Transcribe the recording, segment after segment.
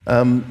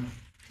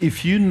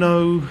If you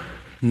know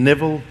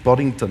Neville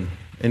Boddington,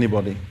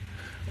 anybody?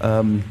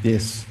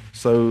 Yes.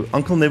 So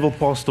Uncle Neville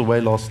passed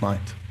away last night.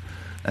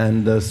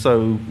 And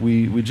so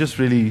we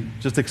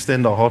just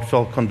extend our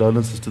heartfelt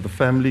condolences to the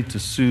family, to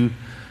Sue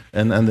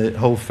and the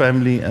whole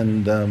family.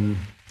 And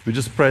we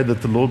just pray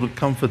that the Lord would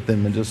comfort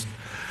them and just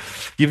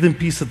give them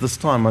peace at this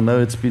time. I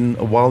know it's been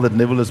a while that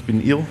Neville has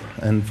been ill.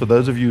 And for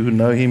those of you who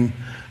know him,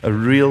 a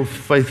real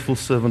faithful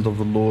servant of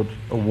the Lord,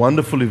 a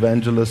wonderful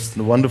evangelist,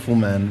 a wonderful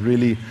man,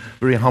 really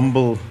very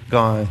humble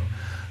guy.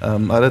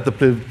 I had the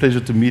pleasure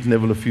to meet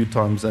Neville a few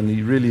times, and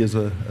he really is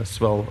a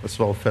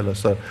swell fellow.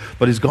 So,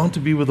 but he's gone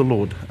to be with the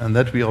Lord, and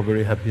that we are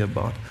very happy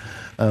about.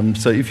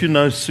 So if you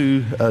know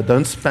Sue,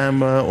 don't spam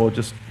her or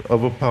just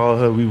overpower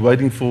her. We're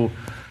waiting for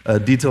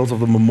details of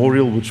the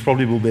memorial, which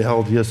probably will be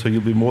held here, so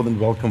you'll be more than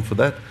welcome for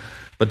that.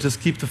 But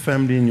just keep the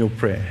family in your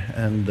prayer.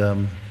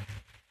 And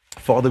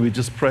Father, we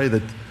just pray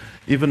that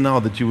even now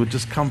that you would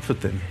just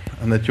comfort them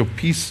and that your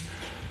peace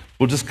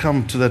will just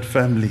come to that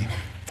family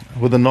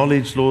with the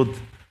knowledge, Lord,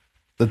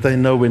 that they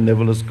know where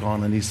Neville is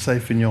gone and he's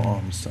safe in your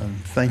arms. And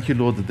thank you,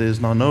 Lord, that there is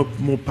now no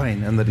more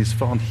pain and that he's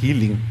found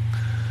healing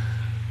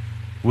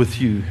with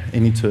you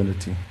in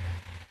eternity.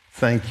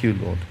 Thank you,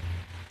 Lord.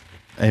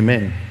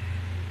 Amen.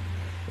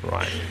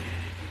 Right.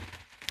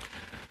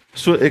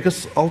 So ek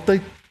is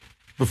altyd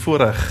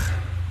bevoorreg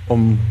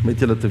om met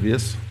julle te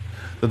wees.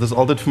 Dit is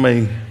altyd vir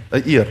my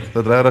 'n eer.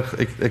 Dat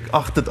regtig ek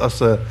ag dit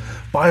as 'n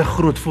baie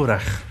groot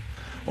voorreg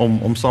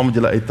om saam met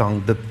julle uit te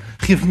hang. Dit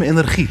gee vir my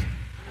energie.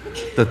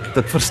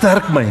 Dit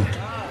versterk my.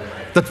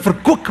 Dit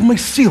verkoek my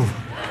siel.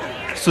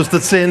 Soos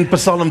dit sê in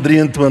Psalm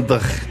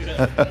 23.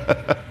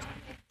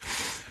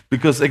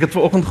 Because ek het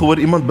vanoggend gehoor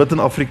iemand bid in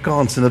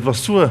Afrikaans en dit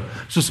was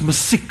soos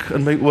musiek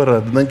in my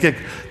ore. Dan dink ek,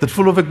 dit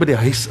voel of ek by die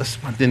huis is,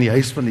 want in die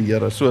huis van die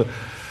Here. So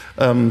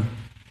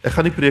ek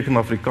gaan nie preek in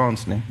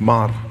Afrikaans nie,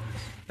 maar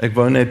ek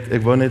wou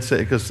net sê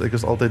ek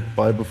is altyd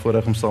baie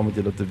bevoorreg om saam met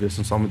julle te wees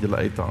en saam met julle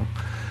uit te hang.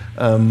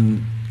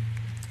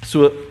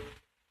 So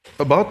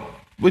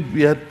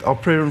we had our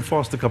prayer and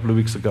fast a couple of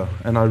weeks ago,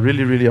 and I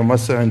really, I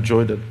must say I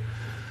enjoyed it.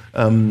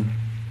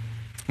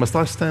 Must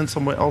I stand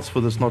somewhere else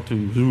for this not to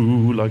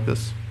like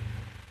this?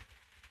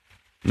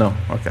 No?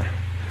 Okay.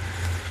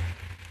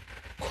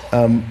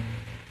 And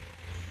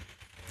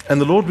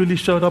the Lord really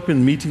showed up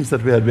in meetings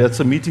that we had. We had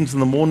some meetings in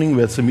the morning,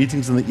 we had some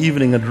meetings in the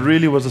evening. It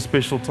really was a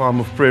special time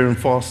of prayer and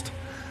fast.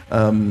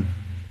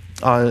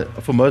 I,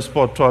 for most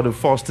part, try to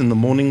fast in the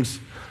mornings.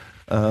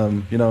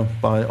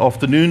 By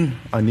afternoon,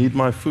 I need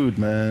my food,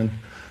 man.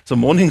 So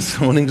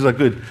mornings are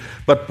good.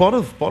 But part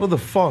of the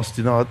fast,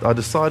 I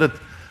decided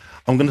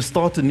I'm going to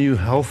start a new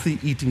healthy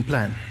eating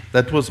plan.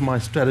 That was my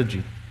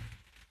strategy.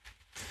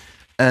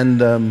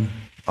 And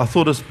I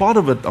thought as part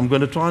of it, I'm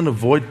going to try and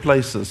avoid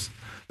places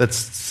that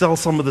sell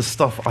some of the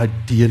stuff I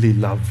dearly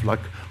love,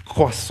 like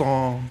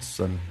croissants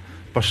and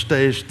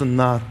pastéis de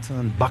nat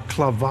and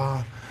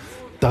baklava,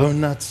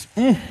 donuts,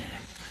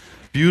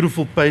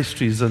 beautiful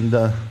pastries. And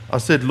I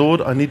said,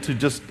 Lord, I need to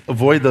just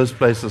avoid those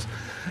places.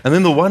 And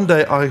then the one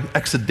day I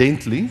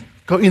coincidentally,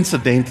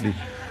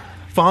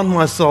 found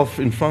myself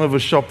in front of a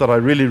shop that I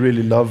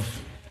really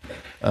love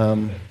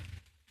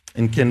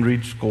in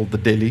Kenridge called The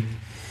Deli.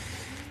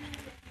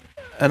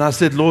 And I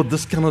said, Lord,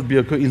 this cannot be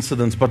a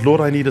coincidence, but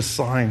Lord, I need a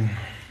sign.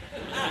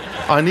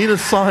 I need a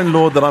sign,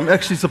 Lord, that I'm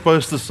actually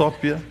supposed to stop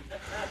here.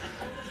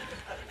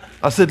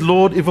 I said,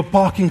 Lord, if a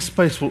parking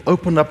space will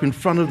open up in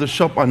front of the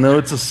shop, I know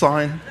it's a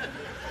sign.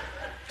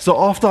 So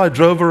after I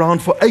drove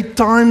around for 8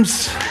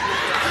 times,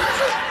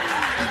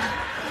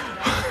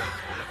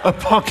 a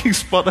parking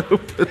spot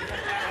opened.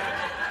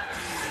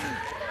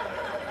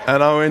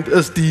 And I went,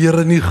 is die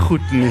Here nie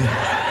goed nie?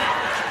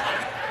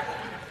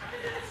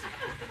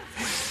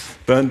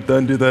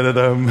 Don't do that at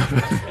home.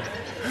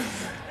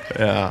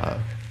 Yeah.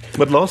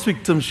 But last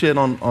week Tim shared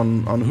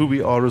on who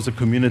we are as a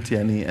community,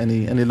 and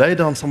he laid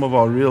down some of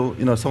our real,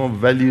 some of the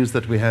values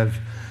that we have.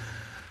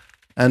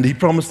 And he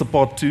promised a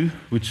part 2,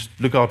 which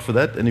look out for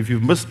that. And if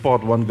you've missed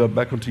part 1, go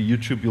back onto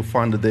YouTube, you'll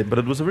find it there. But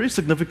it was a very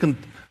significant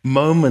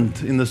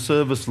moment in the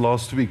service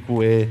last week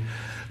where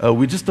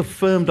we just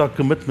affirmed our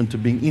commitment to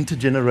being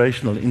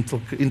intergenerational,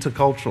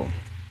 intercultural.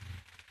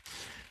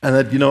 And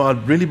that, I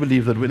really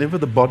believe that whenever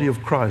the body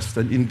of Christ,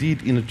 and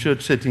indeed in a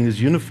church setting, is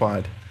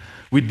unified,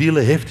 we deal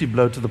a hefty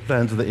blow to the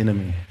plans of the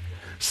enemy.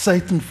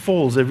 Satan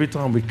falls every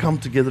time we come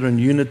together in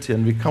unity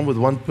and we come with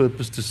one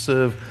purpose: to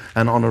serve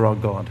and honor our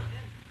God.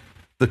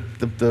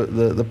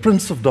 The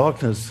prince of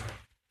darkness,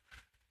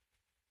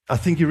 I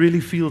think he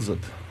really feels it,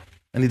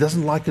 and he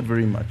doesn't like it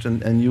very much.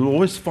 And you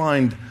always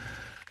find,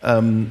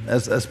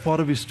 as part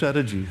of his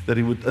strategy, that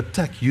he would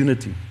attack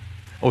unity,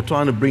 or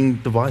trying to bring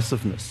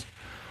divisiveness,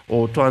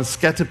 or try and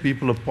scatter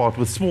people apart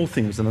with small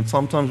things, and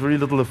sometimes very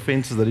little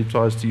offenses that he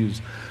tries to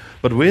use.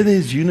 But where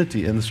there's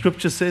unity, and the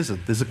scripture says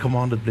it, there's a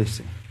commanded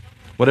blessing.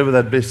 Whatever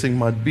that blessing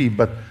might be,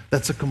 but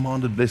that's a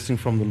commanded blessing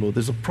from the Lord.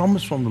 There's a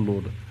promise from the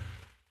Lord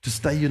to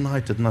stay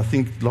united. And I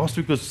think last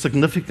week was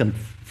significant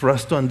for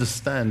us to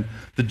understand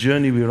the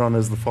journey we're on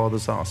as the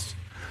Father's house.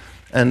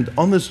 And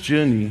on this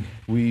journey,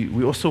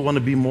 we also want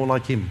to be more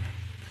like Him.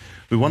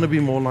 We want to be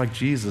more like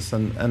Jesus.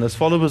 And as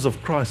followers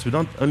of Christ, we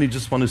don't only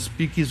just want to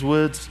speak His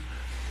words,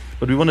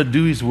 but we want to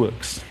do His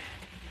works.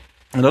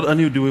 And not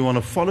only do we want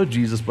to follow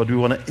Jesus, but we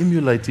want to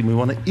emulate Him, we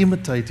want to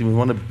imitate Him, we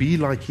want to be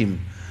like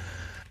Him.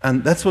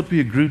 And that's what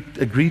we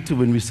agree to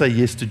when we say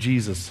yes to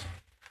Jesus.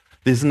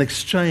 There's an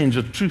exchange,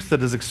 a truth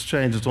that is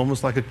exchanged. It's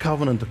almost like a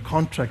covenant, a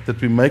contract that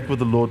we make with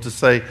the Lord to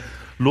say,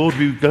 Lord,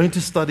 we're going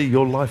to study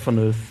your life on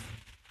earth.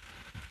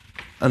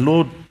 And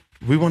Lord,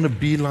 we want to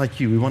be like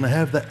you. We want to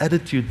have the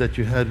attitude that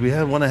you had. We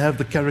want to have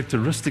the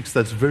characteristics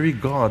that's very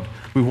God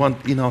we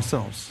want in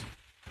ourselves.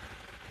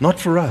 Not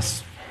for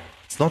us.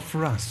 It's not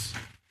for us.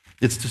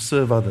 It's to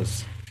serve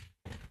others.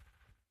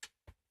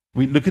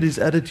 We look at His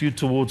attitude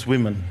towards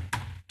women,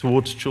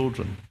 towards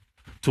children,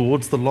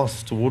 towards the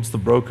lost, towards the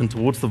broken,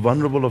 towards the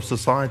vulnerable of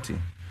society,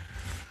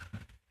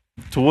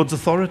 towards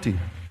authority,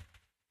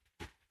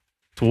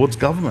 towards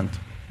government.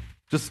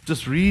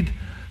 Just read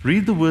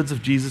the words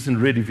of Jesus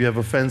in red if you have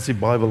a fancy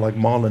Bible like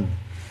Marlon.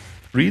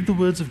 Read the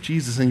words of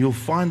Jesus and you'll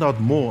find out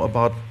more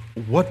about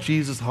what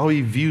Jesus, how He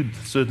viewed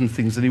certain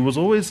things. And He was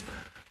always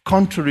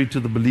contrary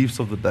to the beliefs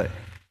of the day.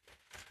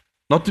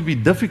 Not to be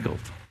difficult,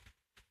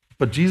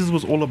 but Jesus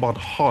was all about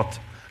heart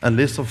and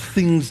less of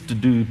things to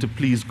do to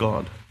please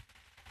God.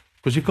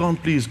 Because you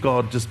can't please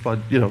God just by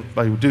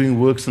doing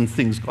works and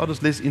things. God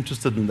is less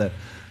interested in that.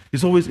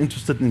 He's always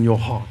interested in your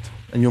heart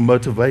and your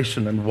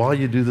motivation and why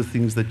you do the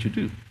things that you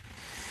do.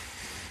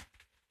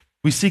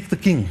 We seek the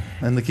King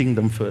and the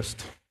kingdom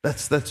first.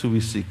 That's who we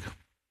seek.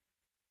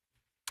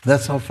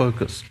 That's our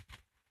focus.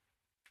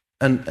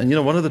 And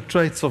one of the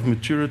traits of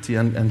maturity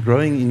and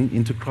growing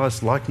into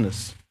Christ's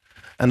likeness,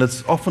 and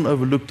it's often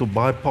overlooked or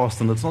bypassed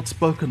and it's not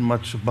spoken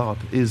much about,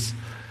 is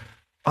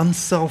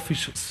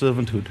unselfish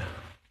servanthood.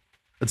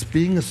 It's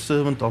being a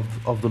servant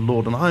of the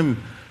Lord. And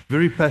I'm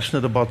very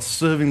passionate about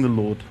serving the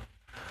Lord.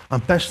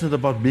 I'm passionate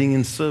about being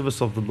in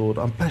service of the Lord.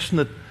 I'm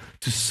passionate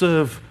to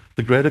serve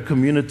the greater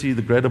community,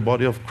 the greater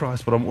body of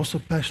Christ, but I'm also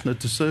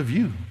passionate to serve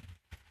you,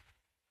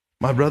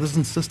 my brothers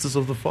and sisters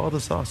of the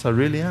Father's house. I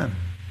really am.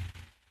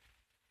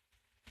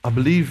 I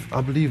believe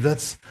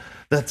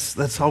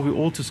that's how we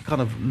all just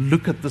kind of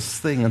look at this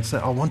thing and say,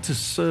 I want to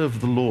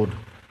serve the Lord,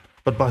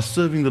 but by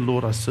serving the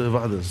Lord, I serve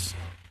others.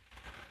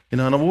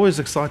 And I'm always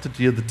excited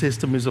to hear the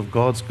testimonies of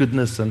God's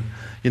goodness, and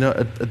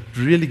it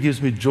really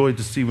gives me joy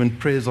to see when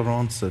prayers are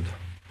answered.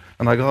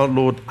 And I go, oh,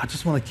 Lord, I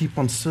just want to keep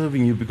on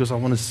serving you because I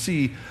want to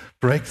see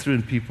breakthrough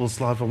in people's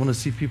life. I want to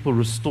see people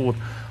restored.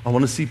 I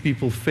want to see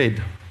people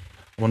fed.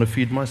 I want to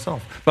feed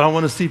myself, but I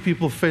want to see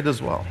people fed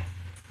as well.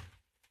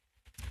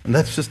 And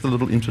that's just a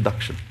little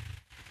introduction.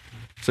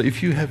 So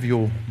if you have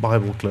your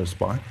Bible close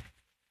by,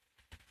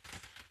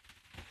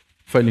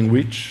 failing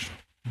which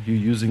you're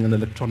using an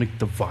electronic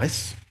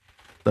device,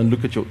 don't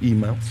look at your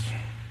emails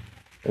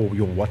or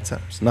your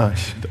WhatsApps. No,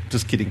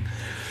 just kidding.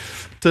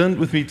 Turn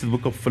with me to the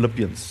book of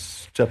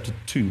Philippians, chapter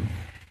 2.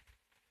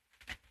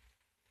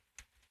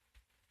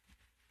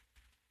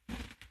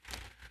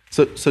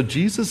 So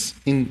Jesus,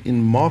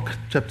 in Mark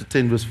chapter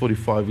 10, verse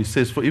 45, he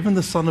says, "For even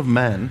the Son of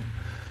Man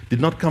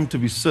did not come to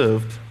be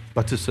served,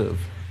 but to serve,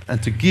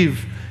 and to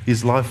give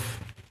his life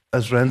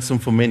as ransom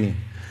for many."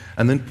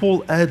 And then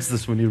Paul adds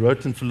this when he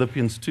wrote in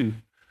Philippians 2,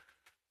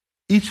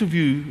 each of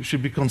you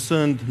should be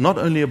concerned not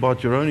only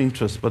about your own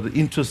interests, but the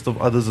interest of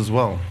others as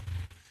well.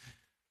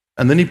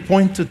 And then he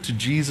pointed to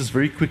Jesus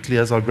very quickly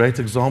as our great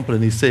example,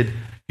 and he said,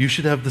 you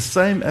should have the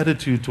same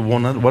attitude to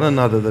one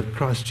another that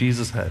Christ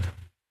Jesus had.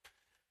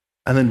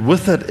 And then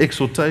with that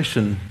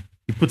exhortation,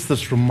 he puts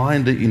this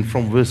reminder in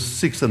from verse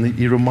 6, and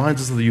he reminds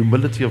us of the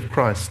humility of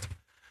Christ,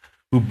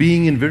 who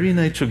being in very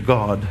nature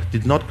God,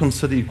 did not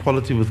consider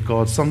equality with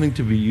God something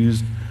to be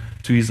used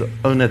to his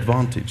own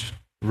advantage.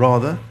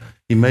 Rather,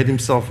 he made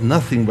himself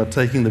nothing by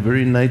taking the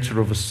very nature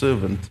of a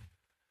servant,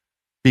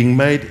 being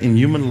made in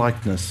human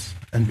likeness,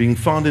 and being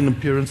found in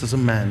appearance as a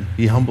man,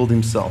 he humbled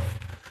himself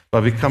by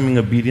becoming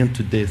obedient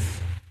to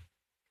death,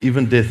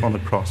 even death on a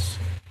cross.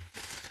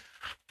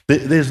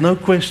 There's no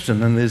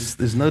question and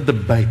there's no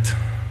debate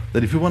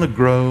that if we want to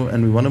grow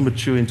and we want to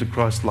mature into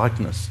Christ's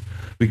likeness,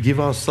 we give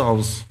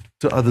ourselves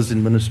to others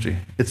in ministry.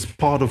 It's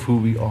part of who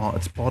we are.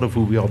 It's part of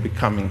who we are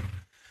becoming.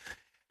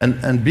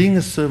 And being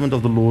a servant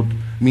of the Lord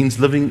means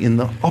living in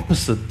the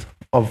opposite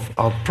of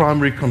our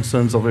primary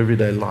concerns of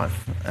everyday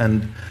life.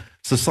 And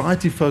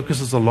society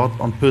focuses a lot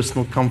on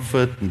personal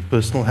comfort and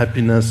personal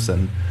happiness,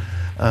 and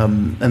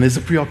there's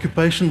a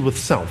preoccupation with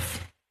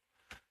self.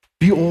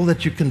 Be all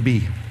that you can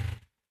be.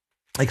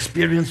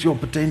 Experience your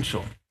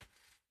potential.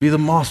 Be the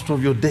master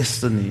of your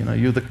destiny.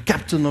 You're the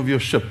captain of your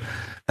ship.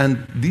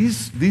 And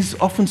these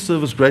often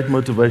serve as great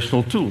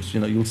motivational tools.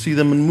 You'll see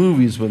them in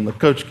movies when the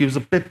coach gives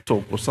a pep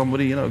talk, or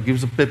somebody,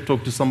 gives a pep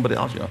talk to somebody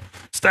else.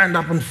 Stand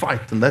up and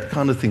fight, and that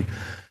kind of thing.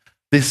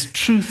 There's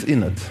truth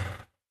in it,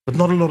 but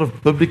not a lot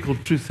of biblical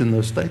truth in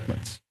those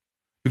statements,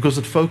 because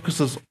it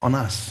focuses on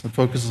us. It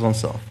focuses on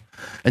self.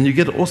 And you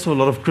get also a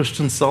lot of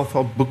Christian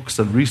self-help books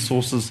and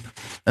resources,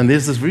 and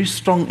there's this very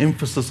strong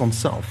emphasis on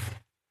self.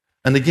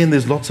 And again,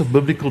 there's lots of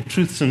biblical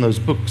truths in those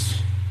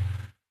books,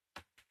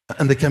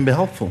 and they can be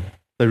helpful.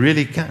 They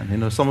really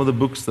can. Some of the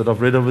books that I've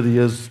read over the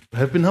years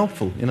have been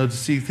helpful, to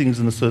see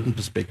things in a certain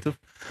perspective,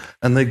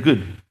 and they're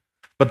good.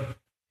 But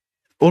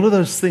all of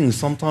those things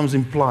sometimes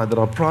imply that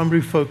our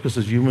primary focus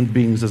as human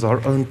beings is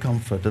our own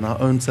comfort and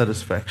our own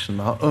satisfaction,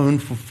 our own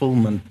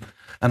fulfillment,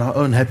 and our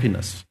own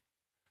happiness.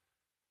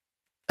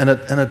 And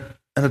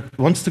it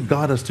wants to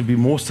guide us to be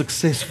more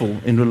successful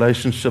in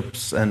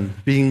relationships and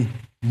being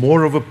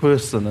more of a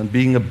person and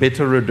being a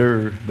betterer.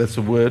 That's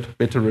a word,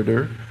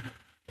 betterer.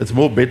 It's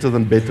more better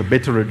than better,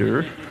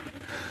 betterer.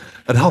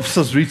 It helps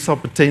us reach our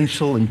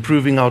potential,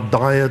 improving our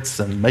diets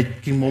and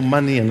making more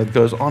money, and it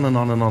goes on and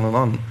on and on and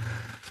on.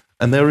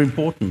 And they're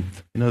important.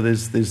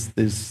 There's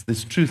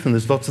truth and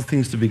there's lots of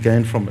things to be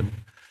gained from it.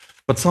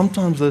 But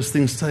sometimes those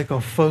things take our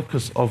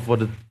focus of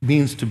what it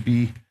means to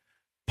be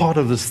part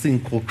of this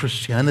thing called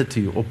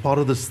Christianity, or part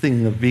of this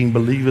thing of being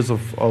believers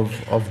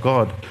of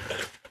God.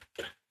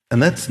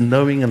 And that's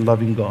knowing and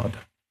loving God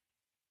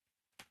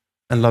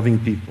and loving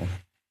people.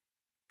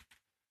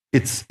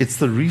 It's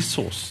the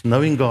resource.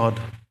 Knowing God,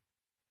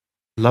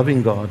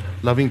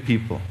 loving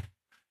people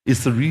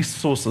is the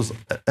resources,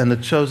 and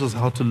it shows us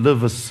how to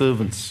live as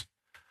servants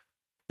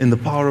in the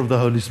power of the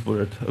Holy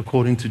Spirit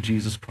according to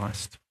Jesus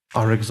Christ,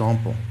 our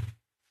example.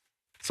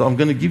 So I'm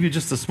going to give you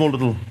just a small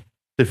little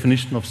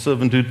definition of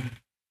servanthood,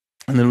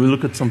 and then we'll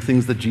look at some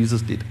things that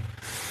Jesus did.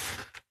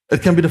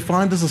 It can be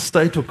defined as a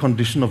state or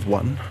condition of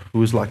one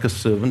who is like a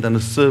servant, and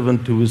a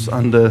servant who is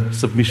under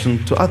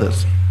submission to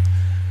others.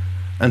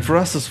 And for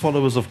us as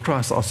followers of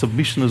Christ, our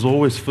submission is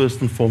always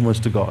first and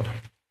foremost to God.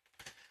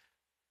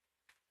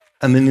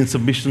 And then in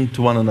submission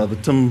to one another.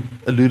 Tim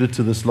alluded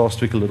to this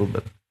last week a little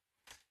bit.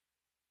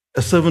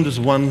 A servant is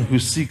one who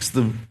seeks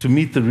to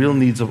meet the real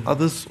needs of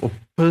others or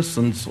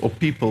persons or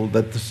people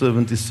that the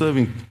servant is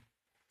serving.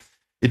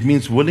 It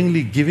means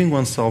willingly giving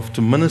oneself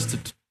to minister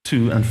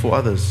to and for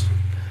others,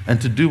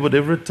 and to do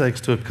whatever it takes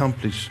to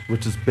accomplish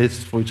which is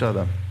best for each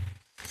other.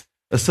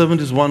 A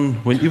servant is one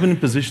when, even in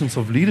positions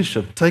of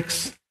leadership,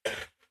 takes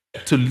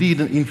to lead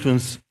and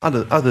influence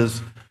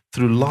others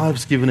through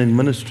lives given in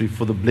ministry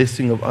for the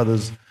blessing of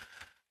others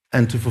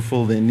and to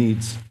fulfill their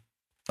needs.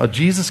 Now,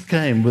 Jesus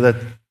came with that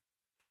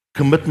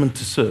commitment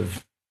to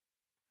serve.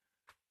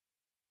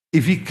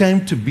 If he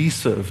came to be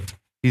served,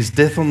 his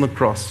death on the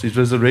cross, his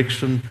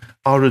resurrection,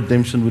 our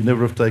redemption would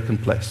never have taken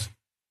place.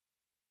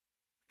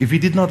 If he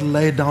did not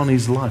lay down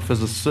his life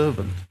as a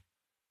servant,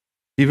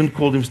 even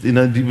called him,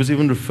 he was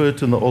even referred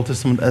to in the Old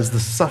Testament as the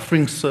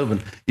suffering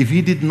servant. If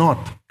he did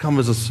not come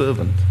as a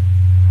servant,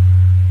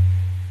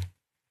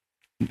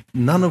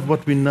 none of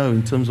what we know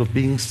in terms of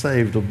being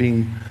saved or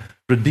being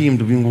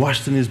redeemed or being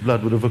washed in his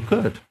blood would have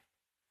occurred.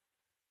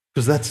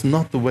 Because that's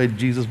not the way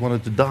Jesus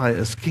wanted to die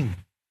as king.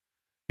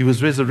 He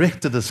was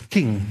resurrected as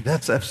king.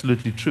 That's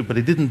absolutely true. But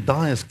he didn't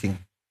die as king.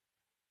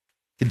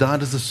 He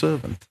died as a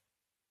servant.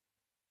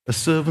 A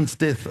servant's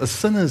death, a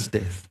sinner's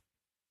death.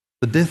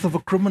 The death of a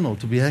criminal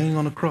to be hanging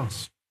on a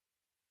cross.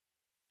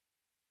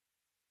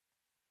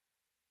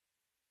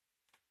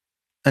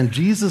 And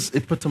Jesus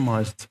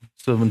epitomized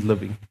servant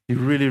living. He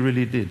really,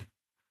 really did.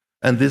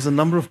 And there's a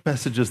number of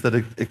passages that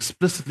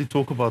explicitly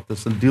talk about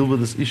this and deal with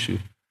this issue.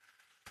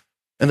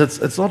 And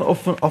it's not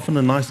often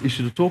a nice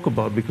issue to talk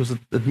about, because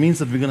it means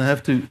that we're going to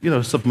have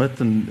to, submit,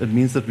 and it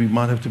means that we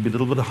might have to be a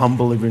little bit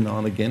humble every now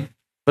and again.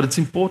 But it's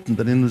important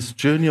that in this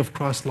journey of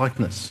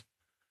Christ-likeness,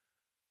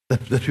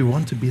 that we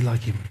want to be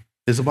like him.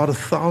 There's about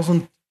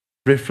 1,000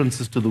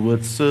 references to the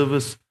word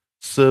service,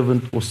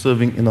 servant, or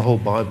serving in the whole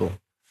Bible.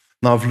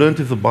 Now, I've learned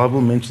if the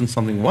Bible mentions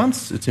something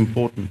once, it's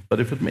important.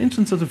 But if it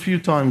mentions it a few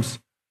times,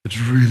 it's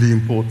really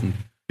important.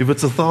 If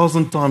it's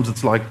 1,000 times,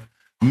 it's like,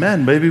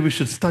 man, maybe we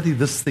should study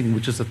this thing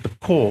which is at the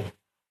core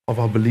of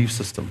our belief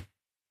system.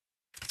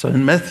 So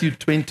in Matthew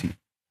 20,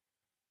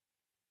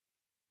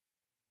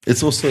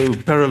 it's also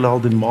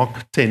paralleled in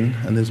Mark 10,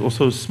 and there's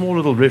also a small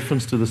little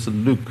reference to this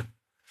in Luke.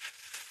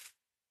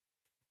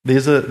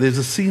 There's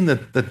a scene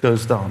that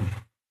goes down.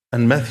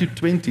 And Matthew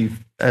 20,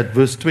 at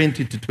verse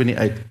 20 to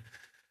 28,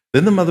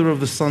 then the mother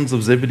of the sons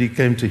of Zebedee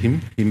came to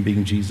him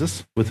being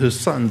Jesus, with her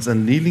sons,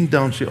 and kneeling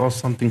down, she asked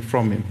something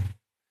from him.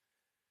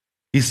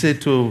 He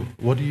said to her,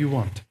 "What do you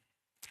want?"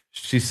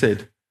 She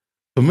said,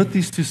 "Permit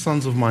these 2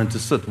 sons of mine to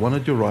sit, one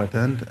at your right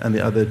hand and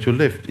the other at your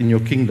left, in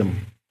your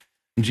kingdom."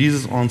 And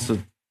Jesus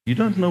answered, "You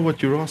don't know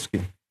what you're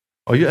asking.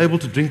 Are you able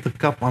to drink the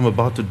cup I'm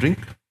about to drink?"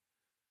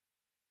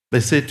 They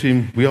said to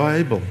him, "We are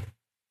able."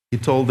 He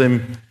told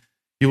them,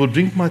 "You will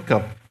drink my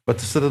cup, but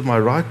to sit at my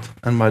right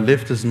and my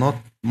left is not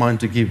mine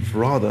to give.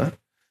 Rather,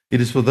 it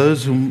is for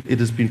those whom it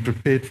has been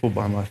prepared for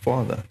by my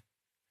Father."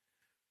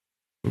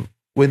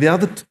 When the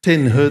other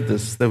 10 heard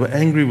this, they were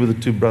angry with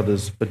the 2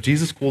 brothers. But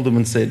Jesus called them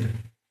and said,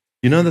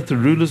 "You know that the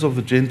rulers of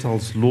the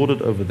Gentiles lord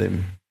it over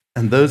them,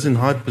 and those in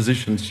high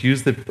positions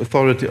use their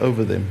authority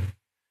over them.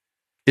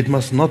 It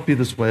must not be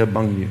this way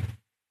among you.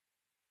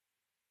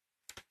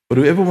 But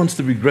whoever wants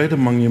to be great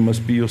among you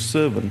must be your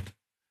servant,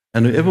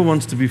 and whoever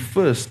wants to be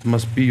first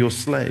must be your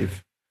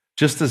slave,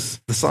 just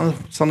as the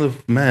Son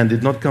of Man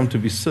did not come to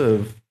be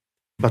served,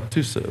 but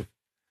to serve,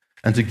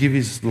 and to give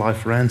his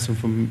life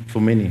ransom for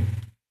many."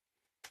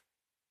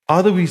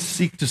 Either we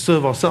seek to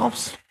serve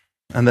ourselves,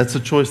 and that's a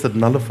choice that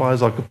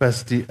nullifies our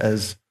capacity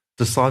as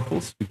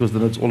disciples, because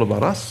then it's all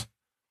about us,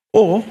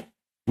 or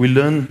we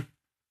learn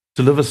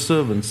to live as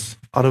servants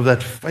out of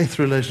that faith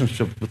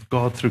relationship with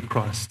God through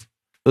Christ.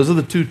 Those are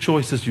the two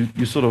choices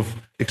you sort of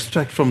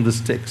extract from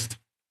this text.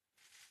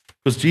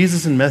 Because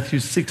Jesus in Matthew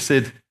 6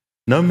 said,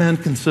 no man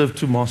can serve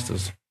two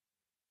masters.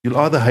 You'll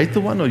either hate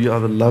the one or you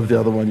either love the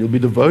other one. You'll be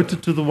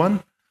devoted to the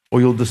one or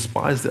you'll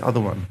despise the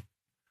other one.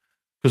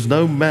 Because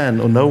no man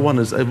or no one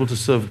is able to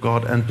serve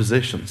God and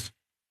possessions.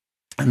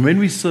 And when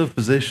we serve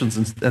possessions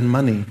and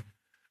money,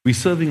 we're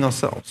serving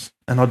ourselves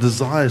and our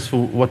desires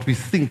for what we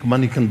think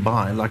money can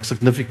buy, like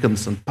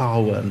significance and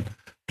power and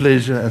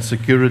pleasure and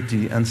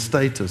security and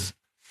status.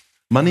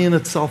 Money in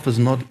itself is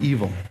not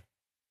evil,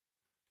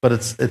 but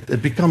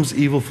it becomes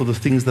evil for the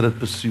things that it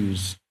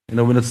pursues. You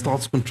know, when it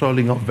starts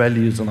controlling our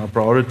values and our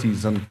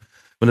priorities and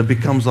when it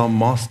becomes our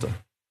master.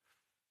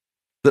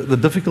 The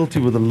difficulty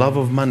with the love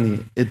of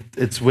money,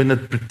 it's when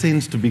it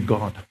pretends to be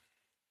God.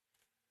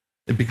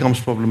 It becomes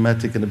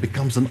problematic and it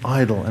becomes an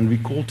idol, and we're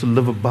called to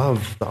live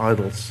above the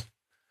idols.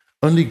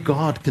 Only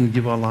God can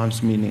give our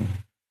lives meaning.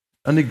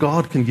 Only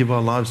God can give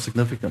our lives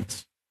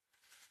significance.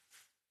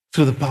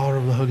 Through the power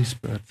of the Holy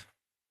Spirit.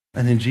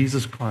 And in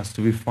Jesus Christ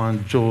do we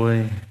find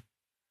joy,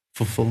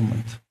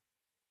 fulfillment.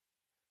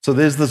 So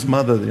there's this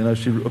mother, you know,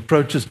 she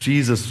approaches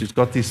Jesus, she's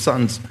got these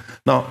sons.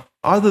 Now,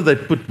 either they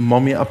put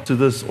mommy up to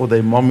this or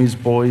they're mommy's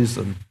boys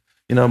and,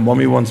 you know,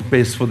 mommy wants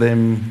best for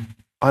them.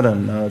 I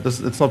don't know.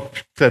 It's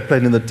not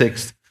plain in the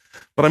text.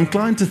 But I'm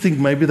inclined to think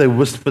maybe they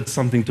whispered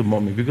something to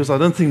mommy, because I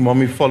don't think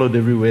mommy followed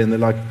everywhere and they're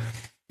like,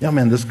 yeah,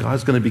 man, this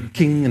guy's going to be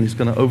king and he's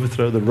going to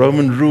overthrow the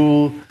Roman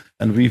rule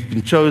and we've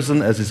been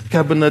chosen as his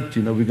cabinet.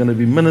 You know, we're going to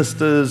be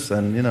ministers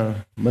and, you know,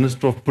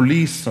 minister of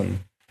police and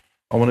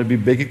I want to be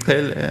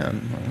Begikele.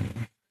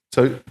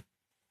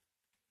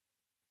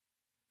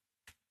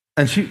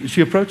 And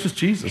she approaches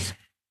Jesus.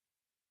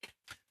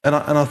 And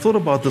I thought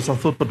about this. I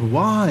thought, but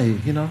why,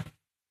 you know?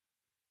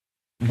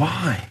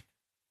 Why?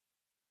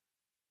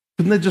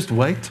 Couldn't they just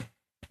wait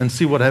and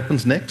see what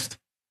happens next?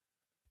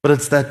 But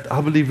it's that, I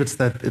believe it's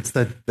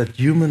that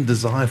human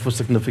desire for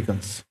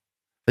significance,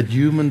 that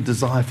human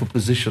desire for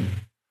position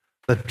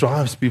that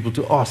drives people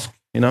to ask,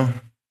 you know,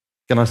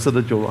 can I sit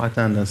at your right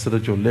hand and sit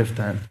at your left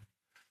hand?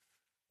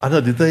 I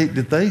don't know,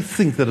 did they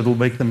think that it will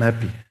make them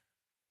happy?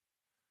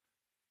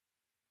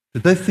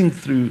 Did they think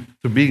through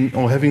being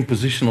or having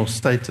position or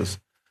status,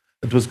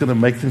 it was going to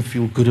make them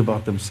feel good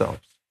about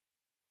themselves?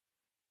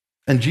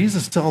 And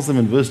Jesus tells them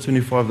in verse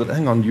 25 that,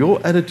 hang on, your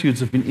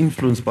attitudes have been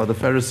influenced by the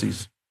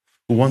Pharisees,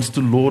 who wants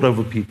to lord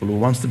over people, who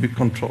wants to be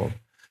controlled.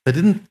 They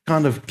didn't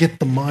kind of get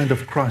the mind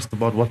of Christ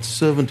about what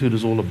servanthood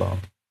is all about.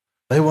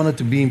 They wanted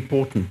to be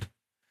important.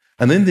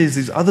 And then there's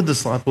these other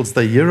disciples,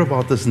 they hear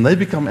about this and they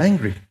become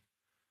angry.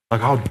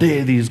 Like, how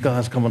dare these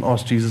guys come and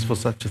ask Jesus for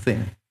such a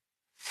thing?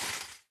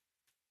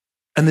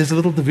 And there's a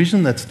little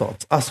division that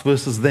starts, us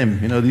versus them.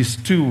 You know, these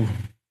two,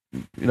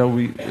 you know,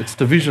 it's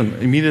division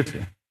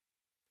immediately.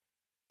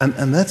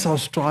 And that's our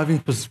striving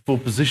for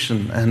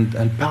position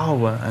and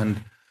power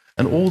and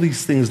all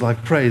these things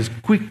like praise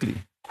quickly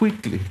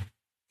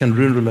can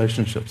ruin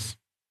relationships.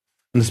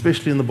 And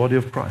especially in the body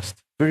of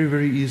Christ. Very,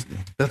 very easily.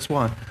 That's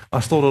why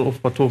I started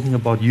off by talking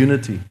about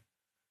unity.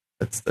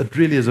 It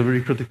really is a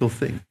very critical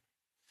thing.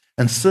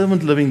 And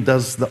servant living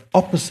does the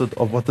opposite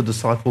of what the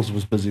disciples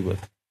was busy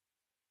with.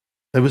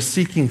 They were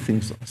seeking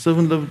things.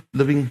 Servant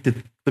living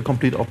did the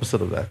complete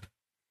opposite of that.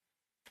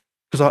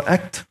 Because our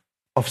act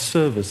of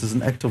service is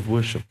an act of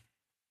worship.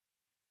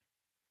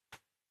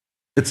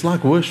 It's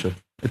like worship.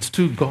 It's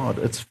to God.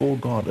 It's for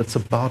God. It's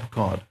about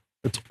God.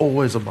 It's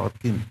always about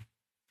Him.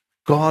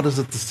 God is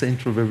at the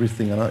center of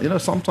everything. And you know,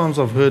 sometimes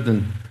I've heard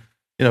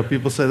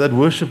people say that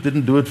worship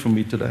didn't do it for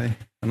me today.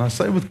 And I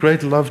say with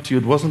great love to you,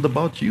 it wasn't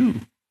about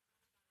you.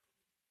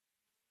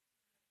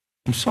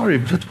 I'm sorry,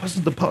 but it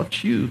wasn't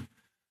about you.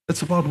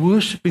 It's about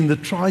worshiping the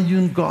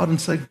triune God and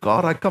say,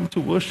 God, I come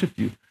to worship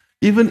you.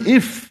 Even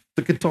if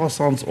the guitar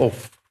sounds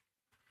off.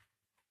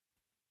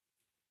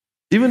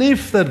 Even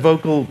if that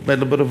vocal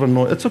made a bit of a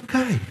noise, it's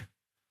okay.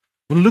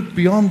 We'll look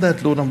beyond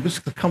that, Lord. I'm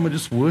just going to come and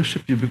just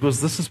worship you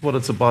because this is what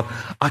it's about.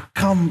 I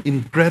come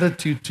in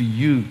gratitude to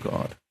you,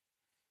 God,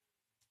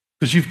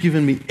 because you've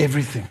given me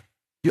everything.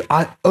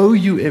 I owe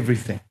you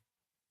everything.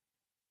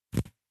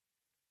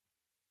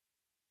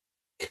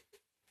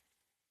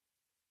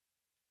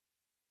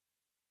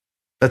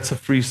 That's a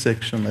free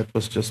section. That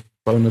was just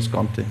bonus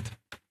content.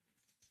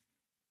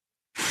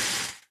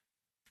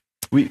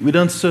 We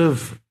don't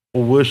serve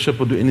or worship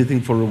or do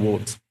anything for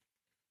rewards.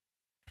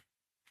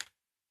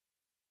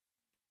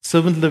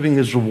 Servant living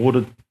is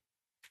rewarded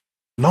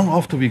long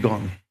after we're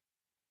gone.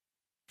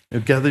 You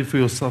gather for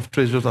yourself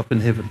treasures up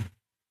in heaven.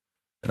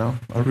 You know,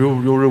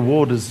 your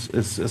reward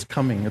is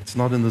coming. It's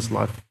not in this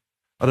life.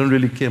 I don't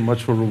really care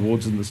much for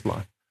rewards in this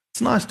life.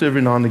 It's nice to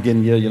every now and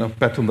again hear,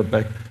 pat on the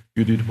back.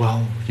 You did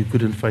well. You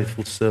good and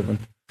faithful servant.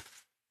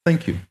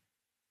 Thank you.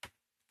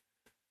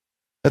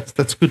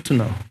 That's good to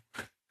know.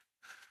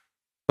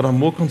 But I'm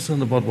more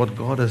concerned about what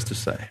God has to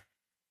say.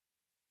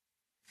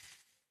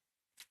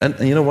 And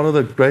you know, one of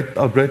our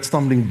great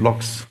stumbling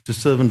blocks to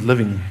servant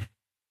living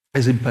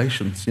is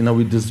impatience. You know,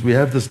 we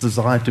have this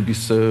desire to be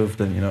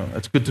served, and you know,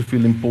 it's good to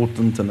feel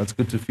important, and it's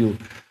good to feel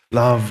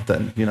loved,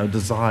 and you know,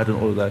 desired,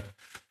 and all of that.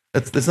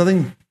 There's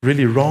nothing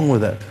really wrong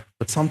with that.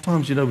 But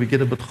sometimes, you know, we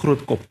get a bit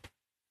groot kop.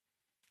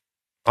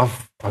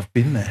 I've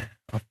been there.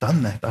 I've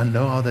done that. I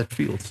know how that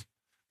feels.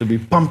 To be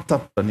pumped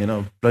up and, you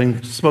know,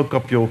 blowing smoke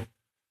up your...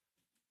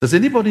 Does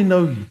anybody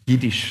know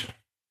Yiddish?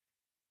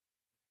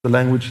 The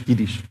language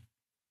Yiddish.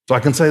 So I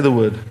can say the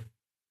word.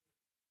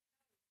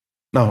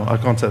 No, I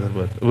can't say that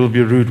word. It will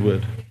be a rude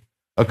word.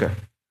 Okay.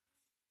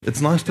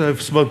 It's nice to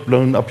have smoke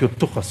blown up your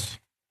tuchas.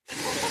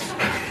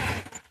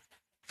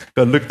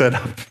 Go look that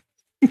up.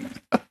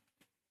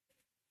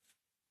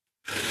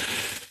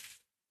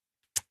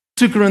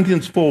 2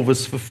 Corinthians 4,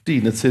 verse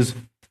 15, it says,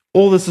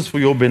 all this is for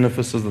your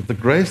benefit, so that the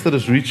grace that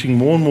is reaching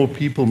more and more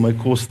people may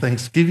cause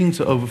thanksgiving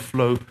to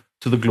overflow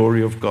to the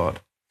glory of God.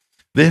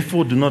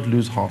 Therefore, do not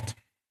lose heart.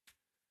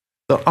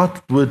 Though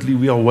outwardly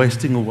we are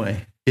wasting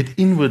away, yet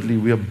inwardly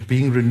we are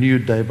being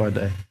renewed day by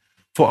day.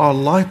 For our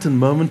light and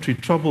momentary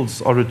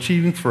troubles are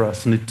achieving for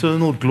us an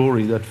eternal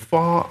glory that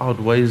far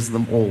outweighs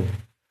them all.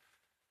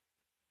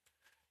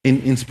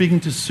 In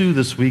speaking to Sue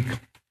this week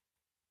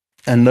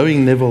and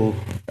knowing Neville,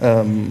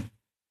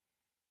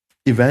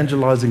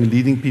 evangelizing and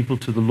leading people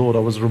to the Lord, I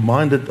was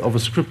reminded of a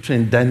scripture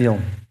in Daniel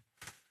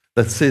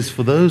that says,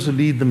 for those who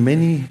lead the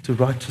many to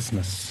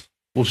righteousness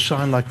will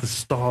shine like the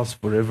stars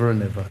forever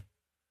and ever.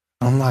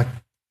 I'm like,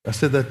 I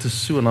said that to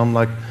Sue, and I'm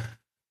like,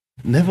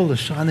 Neville is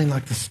shining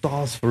like the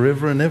stars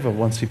forever and ever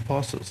once he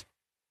passes,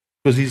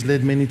 because he's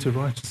led many to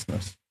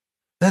righteousness.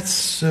 That's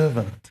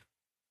servant.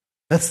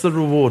 That's the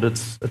reward.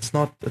 It's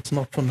not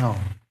for now.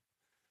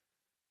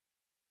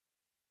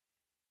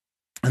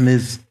 And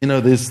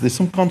there's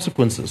some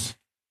consequences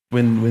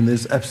when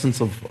there's absence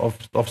of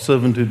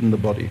servanthood in the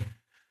body.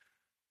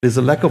 There's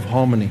a lack of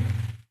harmony.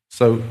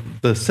 So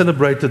the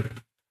celebrated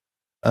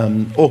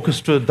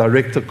orchestra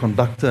director,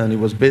 conductor, and he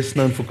was best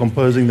known for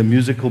composing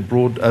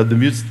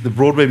the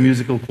Broadway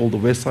musical called The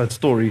West Side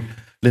Story,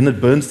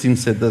 Leonard Bernstein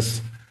said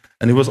this,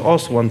 and he was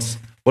asked once,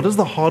 what is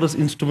the hardest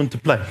instrument to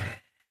play?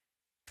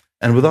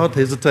 And without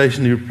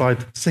hesitation, he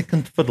replied,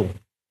 second fiddle.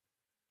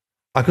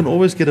 I can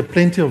always get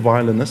plenty of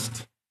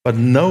violinists, but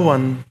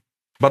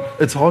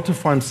it's hard to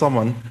find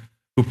someone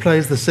who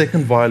plays the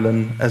second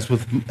violin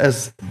with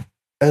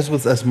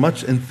as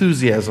much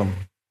enthusiasm,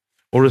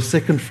 or a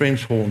second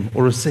French horn,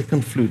 or a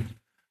second flute.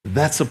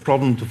 That's a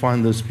problem to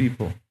find those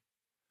people.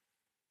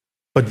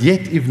 But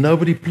yet, if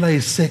nobody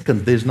plays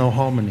second, there's no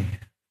harmony.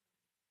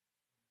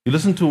 You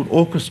listen to an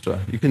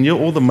orchestra, you can hear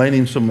all the main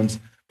instruments,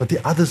 but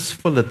the others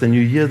fill it, and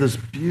you hear this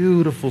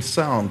beautiful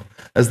sound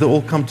as they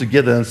all come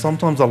together. And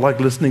sometimes I like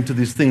listening to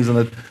these things, and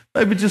it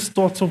maybe just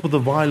starts off with the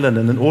violin,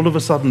 and then all of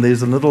a sudden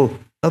there's another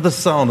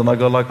sound, and I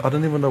go like, I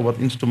don't even know what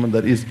instrument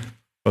that is,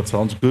 but it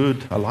sounds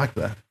good. I like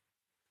that.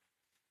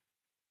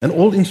 And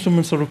all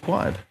instruments are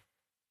required.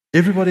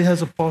 Everybody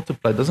has a part to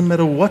play. It doesn't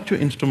matter what your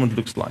instrument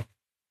looks like.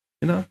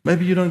 You know,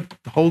 maybe you don't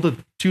hold a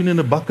tune in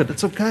a bucket.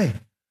 It's okay.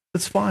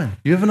 It's fine.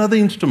 You have another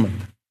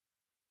instrument.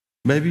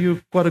 Maybe you're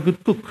quite a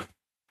good cook.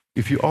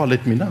 If you are,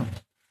 let me know.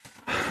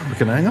 We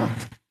can hang out.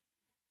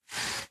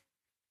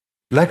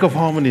 Lack of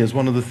harmony is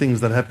one of the things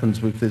that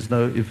happens if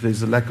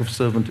there's a lack of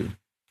servanthood.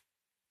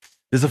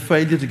 There's a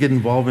failure to get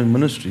involved in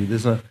ministry.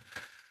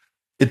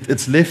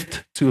 It's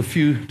left to a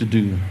few to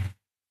do.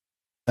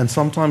 And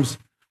sometimes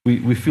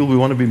we feel we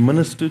want to be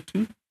ministered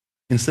to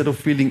instead of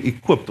feeling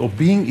equipped or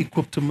being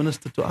equipped to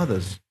minister to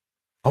others.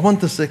 I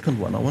want the second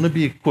one. I want to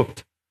be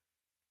equipped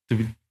to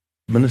be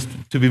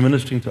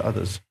ministering to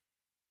others.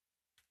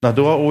 Now,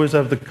 do I always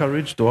have the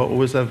courage? Do I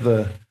always have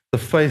the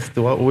faith?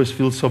 Do I always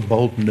feel so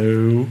bold?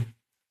 No.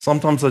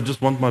 Sometimes I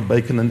just want my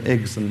bacon and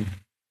eggs. And,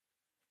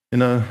 you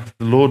know,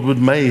 the Lord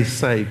may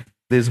say,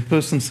 there's a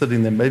person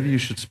sitting there, maybe you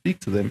should speak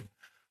to them.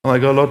 And I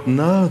go, Lord,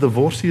 no, the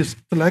worsie is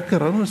te lekker. I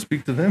don't want to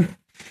speak to them.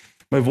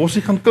 My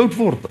worsie gaan koud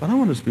word. I don't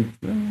want to speak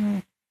to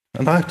them.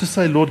 And I have to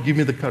say, Lord, give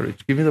me the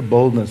courage. Give me the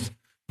boldness.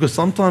 Because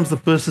sometimes the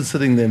person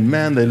sitting there,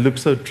 man, they look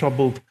so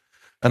troubled.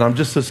 And I'm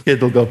just so scared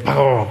they'll go,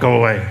 oh, go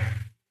away.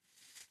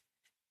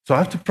 So I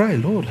have to pray,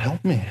 Lord,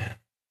 help me.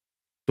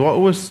 Do I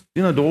always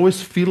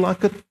feel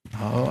like it?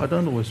 No, I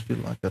don't always feel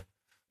like it.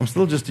 I'm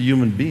still just a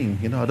human being.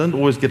 You know, I don't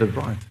always get it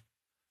right.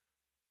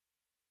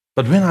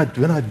 But when I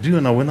do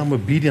and when I'm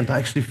obedient, I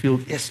actually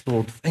feel, yes,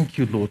 Lord, thank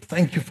you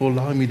for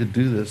allowing me to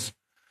do this.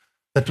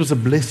 That was a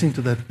blessing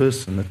to that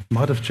person. It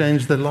might have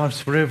changed their lives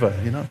forever,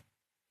 you know.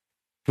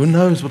 Who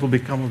knows what will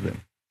become of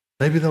them?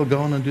 Maybe they'll go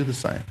on and do the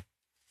same.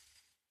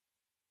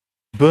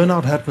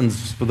 Burnout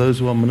happens for those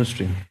who are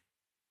ministering.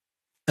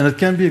 And it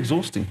can be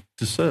exhausting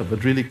to serve.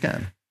 It really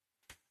can.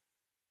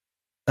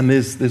 And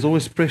there's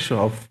always pressure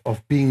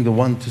of being the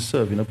one to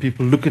serve. You know,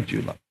 people look at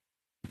you like,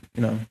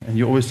 you know, and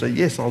you always say,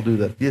 yes, I'll do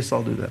that. Yes,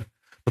 I'll do that.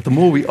 But the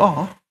more we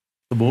are,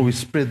 the more we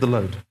spread the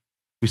load.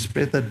 We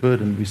spread that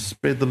burden. We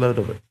spread the load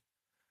of it.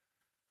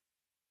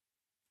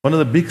 One of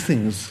the big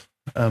things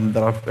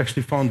that I've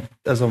actually found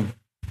as I'm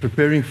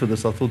preparing for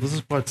this, I thought this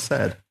is quite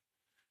sad,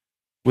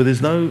 Where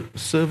there's no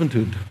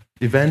servanthood,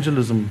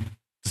 evangelism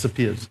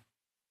disappears.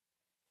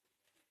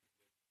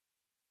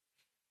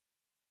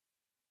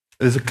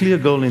 There's a clear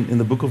goal in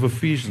the book of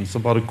Ephesians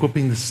about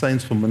equipping the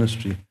saints for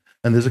ministry.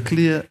 And there's a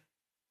clear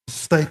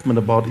statement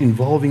about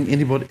involving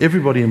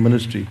everybody in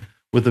ministry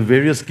with the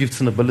various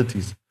gifts and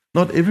abilities.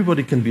 Not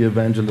everybody can be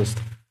evangelist.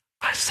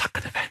 I suck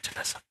at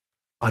evangelism.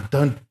 I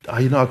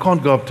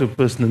can't go up to a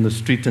person in the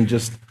street and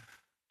just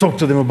talk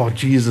to them about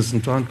Jesus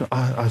and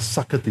I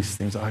suck at these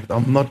things.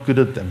 I'm not good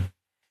at them.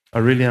 I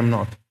really am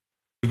not.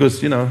 Because,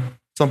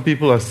 some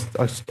people, I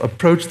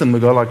approach them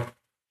and go like,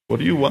 what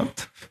do you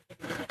want?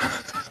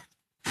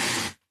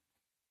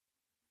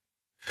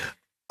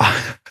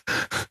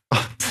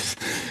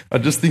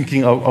 I'm just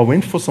thinking, I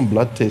went for some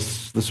blood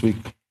tests this week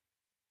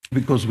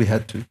because we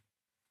had to,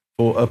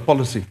 for a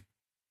policy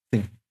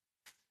thing.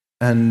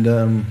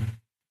 And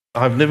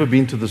I've never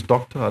been to this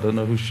doctor. I don't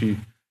know who she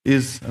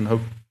is, and hope,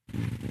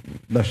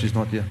 no, she's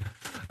not here.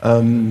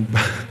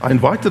 I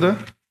invited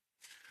her,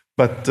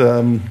 but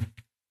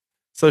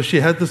so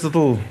she had this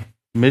little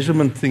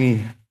measurement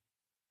thingy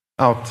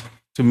out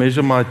to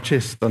measure my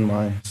chest and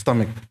my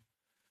stomach.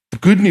 The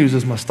good news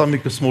is my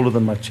stomach is smaller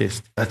than my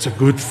chest. That's a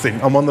good thing.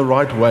 I'm on the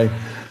right way.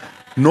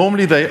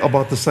 Normally they're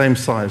about the same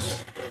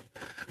size.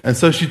 And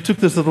so she took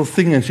this little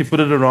thing and she put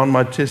it around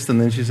my chest, and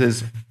then she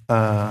says,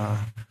 I'm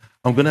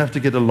going to have to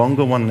get a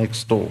longer one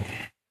next door.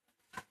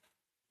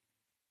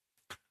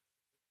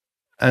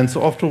 And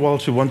so after a while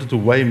she wanted to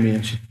weigh me,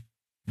 and she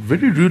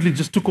very rudely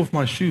just took off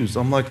my shoes.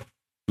 I'm like,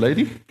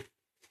 lady,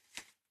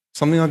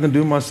 something I can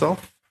do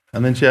myself?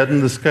 And then she had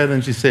in the scale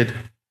and she said,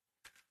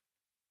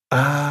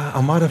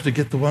 I might have to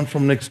get the one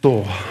from next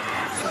door.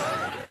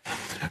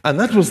 And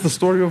that was the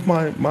story of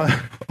my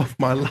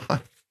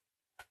life.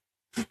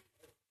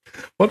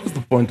 What was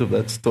the point of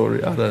that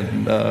story? I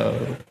don't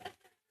know.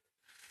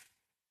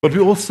 But we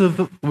all serve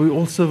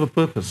a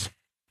purpose.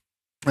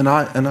 And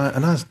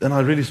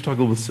I really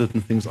struggle with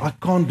certain things. I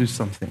can't do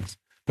some things,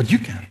 but you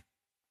can.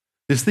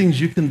 There's things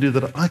you can do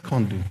that I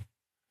can't do.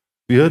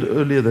 We heard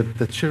earlier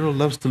that Cheryl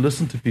loves to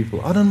listen to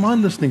people. I don't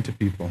mind listening to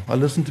people. I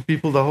listen to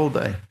people the whole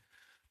day.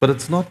 But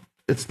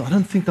I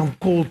don't think I'm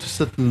called to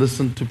sit and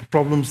listen to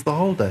problems the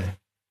whole day.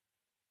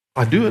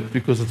 I do it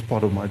because it's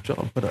part of my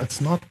job, but it's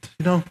not,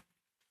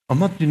 I'm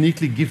not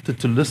uniquely gifted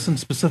to listen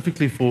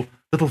specifically for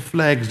little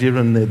flags here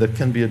and there that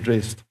can be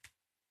addressed.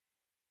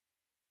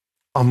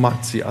 I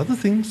might see other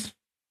things,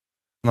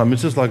 and I'm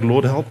just like,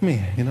 Lord, help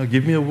me,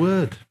 give me a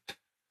word.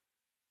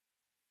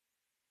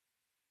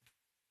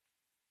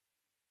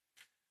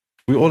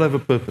 We all have a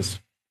purpose.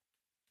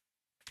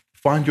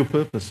 Find your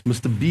purpose.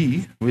 Mr.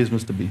 B, where's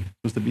Mr. B?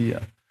 Mr. B,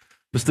 yeah.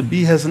 Mr.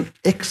 B has an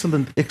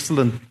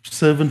excellent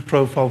servant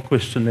profile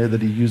questionnaire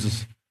that he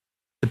uses.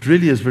 It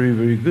really is very,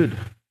 very good.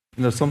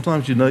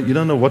 Sometimes you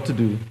don't know what to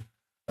do.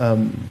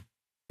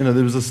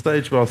 There was a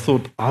stage where I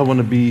thought, I want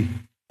to be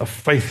a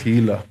faith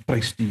healer.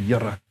 Praise the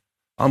Here.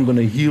 I'm going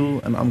to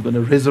heal and I'm going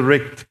to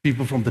resurrect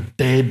people from the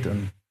dead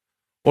and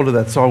all of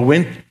that. So I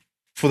went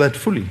for that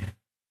fully.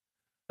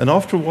 And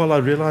after a while I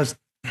realized,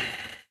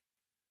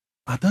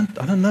 I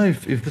don't know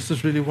if this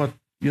is really what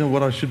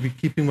I should be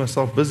keeping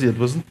myself busy. It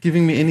wasn't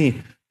giving me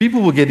any.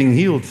 People were getting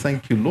healed,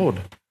 thank you,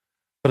 Lord.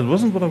 But it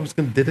wasn't what I was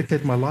going to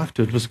dedicate my life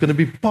to. It was going to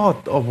be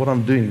part of what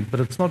I'm doing, but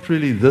it's not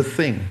really the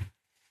thing.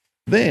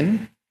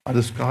 Then I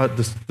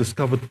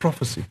discovered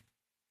prophecy.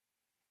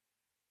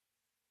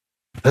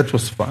 That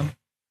was fun.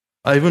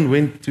 I even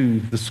went to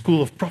the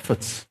school of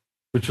prophets,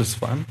 which was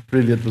fun.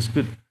 Really, it was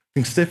good. I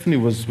think Stephanie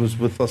was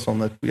with us on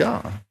that.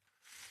 Yeah.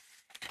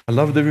 I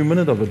loved every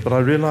minute of it, but I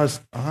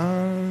realized,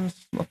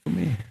 it's not for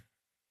me.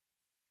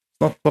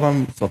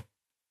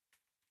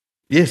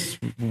 Yes,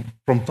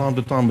 from time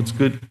to time it's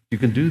good. You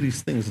can do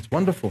these things. It's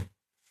wonderful.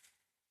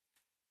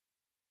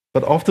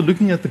 But after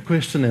looking at the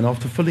question and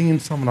after filling in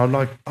some, I'm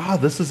like,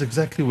 this is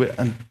exactly where,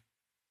 and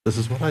this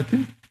is what I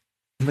do.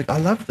 I'm like, I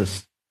love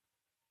this.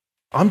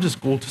 I'm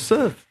just called to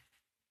serve.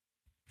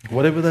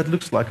 Whatever that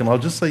looks like. And I'll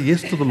just say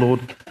yes to the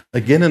Lord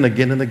again and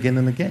again and again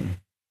and again.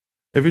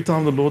 Every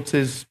time the Lord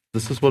says,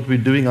 this is what we're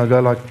doing, I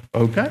go like,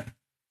 okay,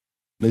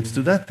 let's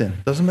do that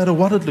then. Doesn't matter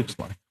what it looks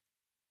like.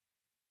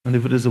 And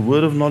if it is a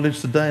word of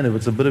knowledge today, and if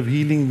it's a bit of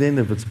healing then,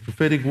 if it's a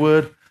prophetic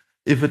word,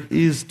 if it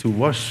is to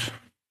wash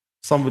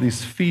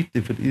somebody's feet,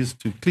 if it is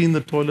to clean the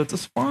toilets,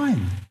 it's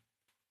fine.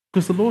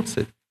 Because the Lord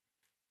said.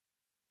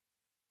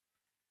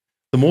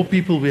 The more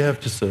people we have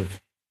to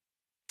serve,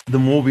 the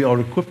more we are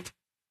equipped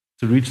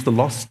to reach the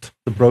lost,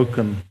 the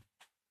broken,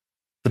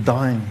 the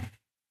dying,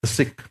 the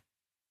sick,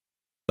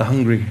 the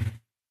hungry,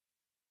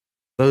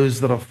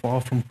 those that are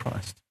far from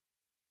Christ.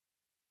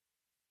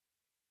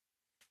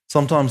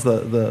 Sometimes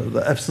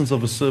the absence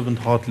of a servant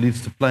heart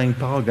leads to playing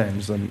power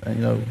games and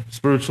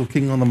spiritual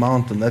king on the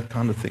mountain, that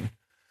kind of thing.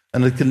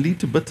 And it can lead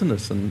to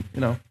bitterness. And,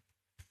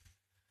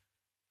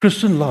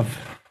 Christian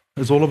love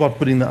is all about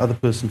putting the other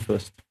person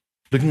first,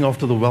 looking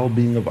after the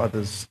well-being of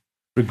others,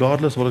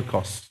 regardless what it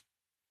costs.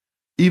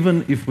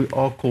 Even if we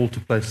are called to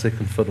play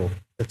second fiddle,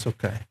 it's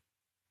okay.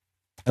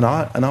 And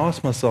I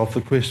ask myself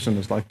the question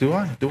is like, do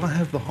I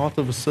have the heart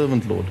of a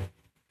servant, Lord?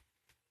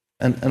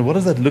 And what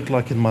does that look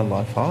like in my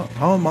life?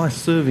 How am I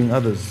serving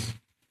others?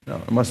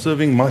 Am I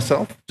serving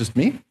myself, just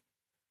me?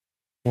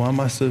 Or am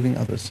I serving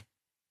others?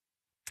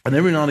 And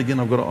every now and again,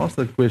 I've got to ask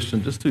that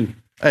question just to,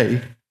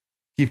 A,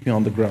 keep me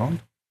on the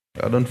ground.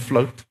 I don't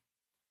float.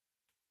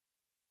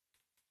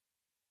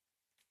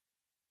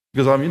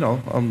 Because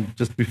I'm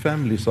just be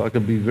family, so I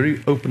can be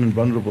very open and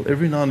vulnerable.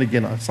 Every now and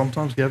again, I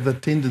sometimes have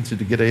that tendency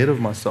to get ahead of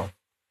myself,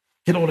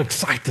 get all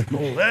excited and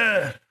all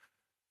that.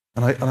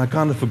 And I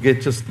kind of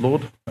forget just,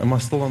 Lord, am I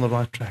still on the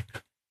right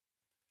track?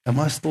 Am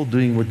I still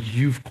doing what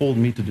you've called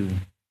me to do?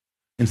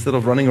 Instead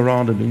of running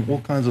around and doing all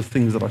kinds of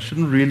things that I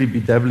shouldn't really be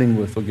dabbling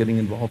with or getting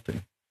involved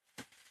in.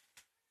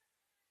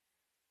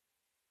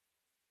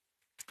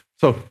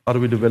 So, how do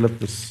we develop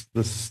this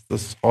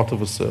heart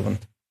of a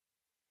servant?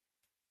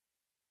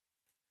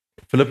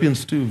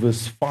 Philippians 2,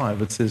 verse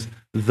 5, it says,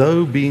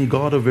 though being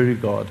God, a very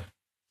God,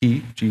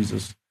 he,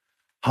 Jesus,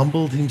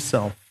 humbled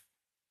himself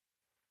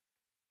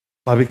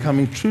by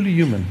becoming truly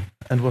human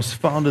and was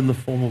found in the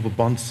form of a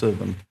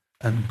bondservant,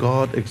 and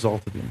God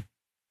exalted him.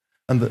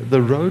 And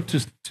the road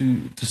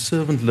to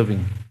servant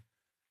living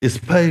is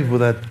paved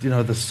with that,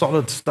 the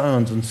solid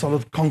stones and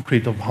solid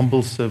concrete of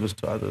humble service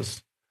to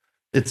others.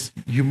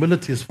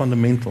 Humility is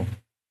fundamental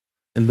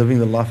in living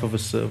the life of a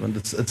servant.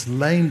 It's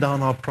laying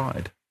down our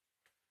pride,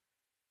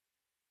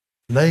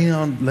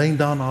 laying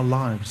down our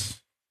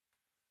lives.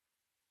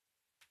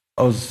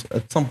 I was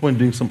at some point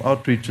doing some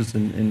outreaches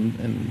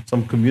in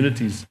some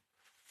communities,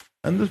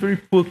 and there's very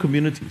poor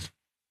communities.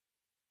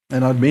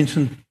 And I'd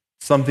mentioned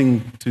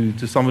something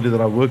to somebody that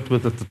I worked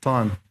with at the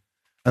time,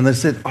 and they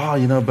said,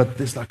 but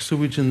there's like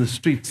sewage in the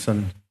streets,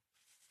 and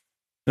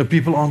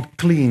people aren't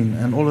clean,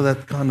 and all of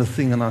that kind of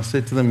thing. And I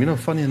said to them,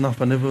 funny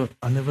enough, I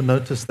never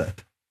noticed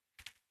that.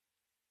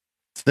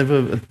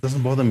 It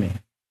doesn't bother me.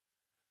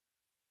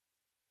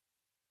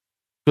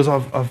 Because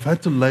I've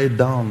had to lay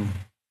down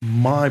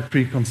my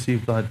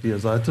preconceived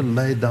ideas. I had to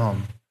lay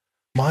down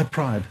my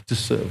pride to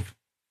serve.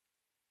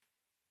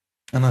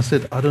 And I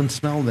said, I don't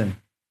smell them.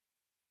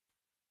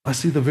 I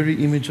see the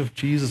very image of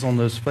Jesus on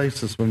those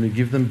faces when we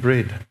give them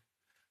bread,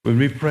 when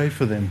we pray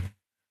for them,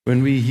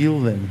 when we heal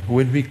them,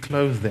 when we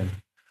clothe them.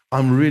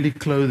 I'm really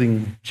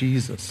clothing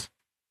Jesus.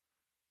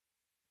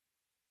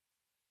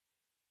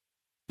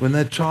 When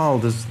that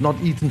child has not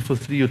eaten for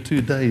 3 or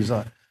 2 days,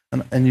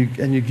 and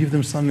you give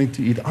them something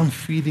to eat, I'm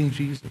feeding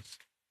Jesus.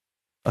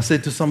 I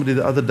said to somebody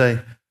the other day,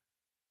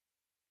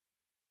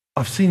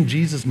 I've seen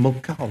Jesus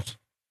milk cows.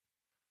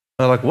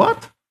 They're like,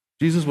 what?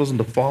 Jesus wasn't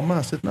a farmer?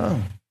 I said,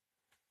 no.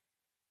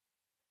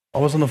 I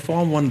was on a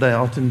farm one day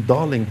out in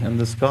Darling, and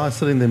this guy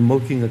sitting there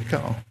milking a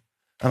cow,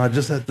 and I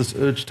just had this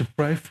urge to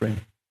pray for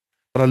him.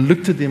 But I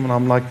looked at him and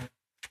I'm like,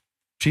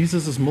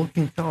 Jesus is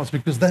milking cows,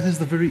 because that is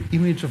the very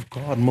image of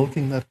God,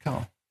 milking that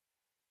cow.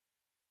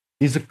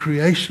 He's a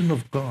creation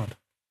of God.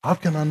 How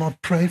can I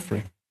not pray for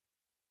him?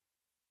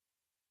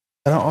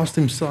 And I asked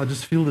him, so I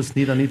just feel this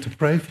need, I need to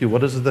pray for you.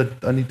 What is it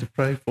that I need to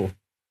pray for? And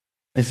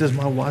he says,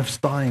 my wife's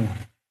dying.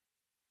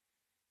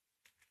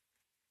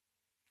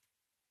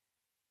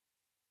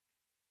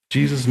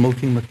 Jesus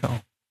milking the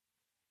cow.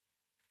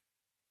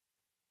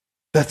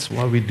 That's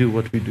why we do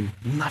what we do.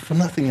 Not for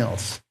nothing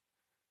else.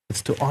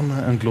 It's to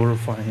honor and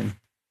glorify him.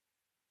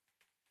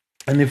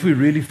 And if we're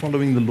really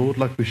following the Lord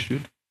like we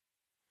should,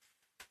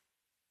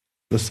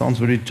 this sounds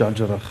very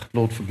judgerach.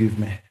 Lord, forgive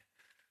me.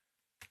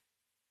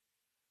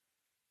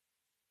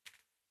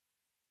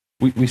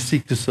 We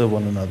seek to serve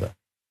one another.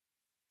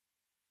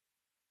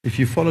 If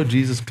you follow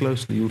Jesus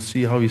closely, you'll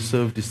see how he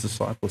served his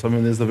disciples. I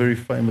mean, there's the very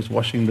famous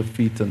washing the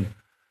feet, and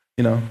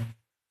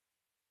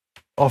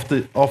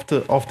after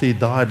he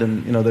died,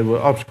 and they were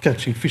out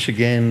catching fish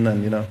again,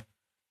 and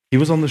he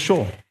was on the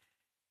shore.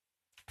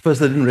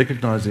 First, they didn't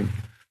recognize him,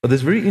 but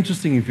it's very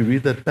interesting if you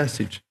read that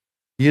passage.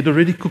 He had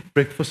already cooked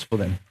breakfast for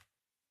them.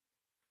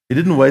 He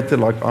didn't wait there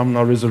like, I'm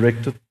now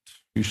resurrected,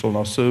 you shall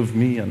now serve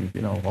me, and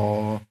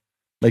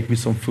make me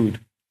some food.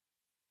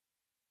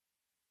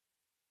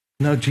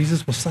 No,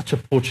 Jesus was such a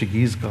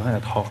Portuguese guy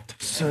at heart,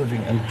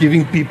 serving and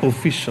giving people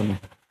fish and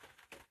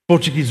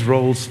Portuguese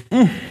rolls.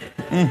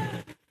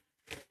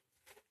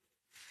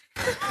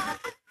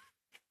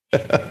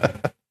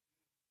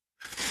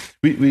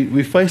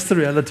 We face the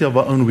reality of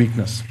our own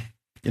weakness,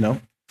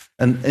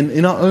 and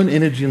in our own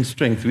energy and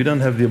strength, we don't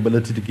have the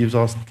ability to give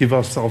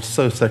ourselves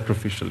so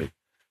sacrificially.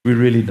 We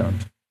really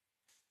don't,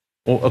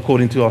 or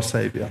according to our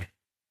Savior.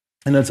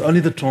 And it's only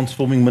the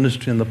transforming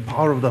ministry and the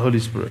power of the Holy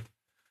Spirit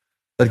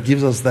that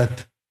gives us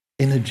that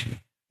energy,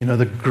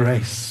 the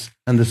grace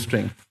and the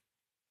strength.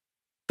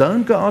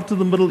 Don't go out to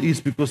the Middle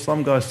East because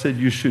some guy said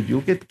you should.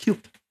 You'll get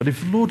killed. But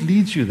if the Lord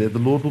leads you there, the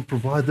Lord will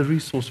provide the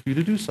resource for you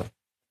to do so.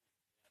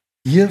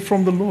 Hear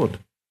from the Lord.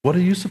 What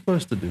are you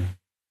supposed to do?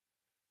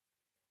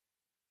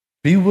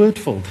 Be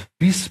word-filled.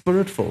 Be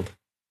spirit-filled.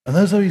 And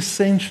those are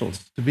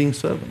essentials to being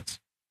servants.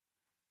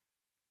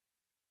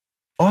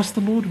 Ask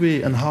the Lord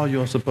where and how you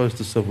are supposed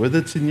to serve, whether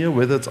it's in here,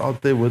 whether it's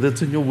out there, whether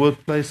it's in your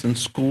workplace, in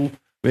school,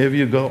 wherever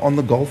you go, on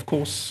the golf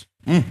course.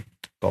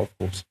 Golf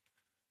course.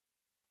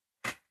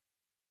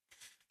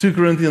 2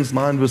 Corinthians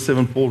 9 verse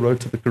 7, Paul wrote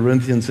to the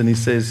Corinthians and he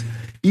says,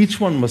 each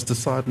one must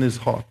decide in his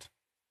heart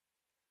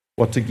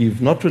what to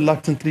give, not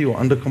reluctantly or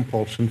under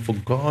compulsion, for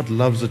God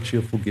loves a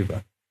cheerful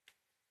giver.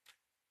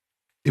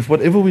 If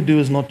whatever we do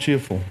is not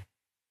cheerful,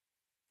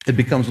 it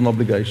becomes an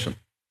obligation.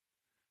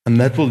 And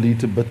that will lead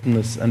to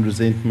bitterness and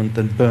resentment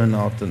and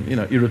burnout and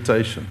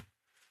irritation.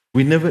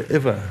 We never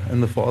ever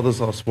in the Father's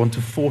house want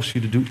to force you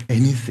to do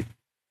anything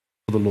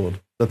for the Lord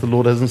that the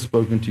Lord hasn't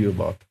spoken to you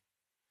about.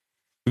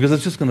 Because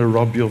it's just going to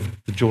rob you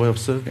of the joy of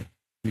serving.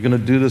 You're going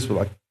to do this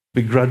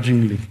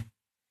begrudgingly.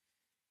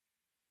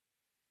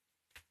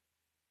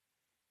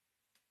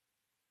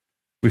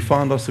 We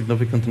find our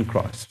significance in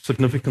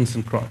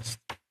Christ.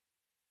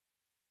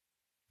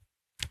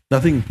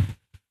 Nothing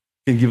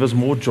can give us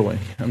more joy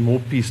and more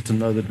peace to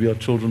know that we are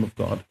children of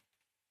God.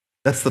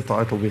 That's the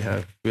title we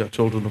have. We are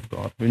children of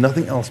God. We're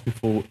nothing else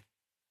before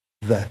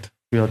that.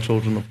 We are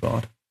children of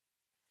God.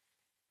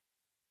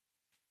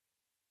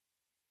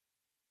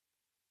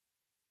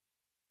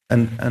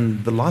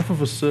 And the life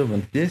of a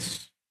servant,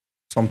 yes,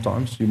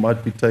 sometimes you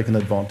might be taken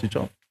advantage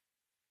of.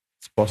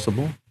 It's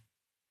possible.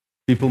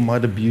 People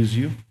might abuse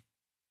you.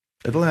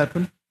 It'll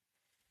happen.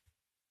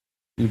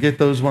 You get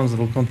those ones that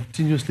will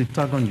continuously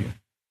tug on you.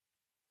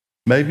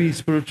 Maybe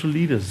spiritual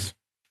leaders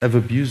have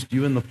abused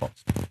you in the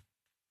past.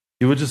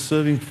 You were just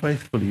serving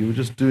faithfully. You were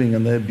just doing,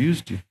 and they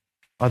abused you.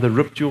 Either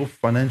ripped you off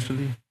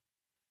financially.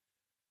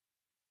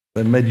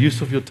 They made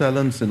use of your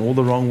talents in all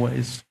the wrong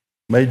ways.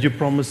 Made you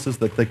promises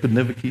that they could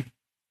never keep.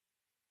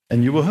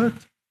 And you were hurt.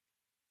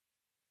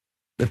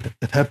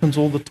 It happens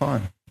all the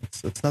time.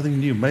 It's nothing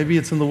new. Maybe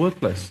it's in the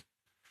workplace.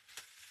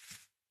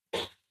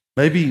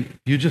 Maybe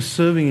you're just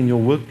serving in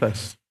your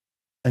workplace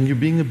and you're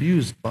being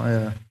abused by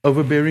an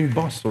overbearing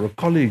boss or a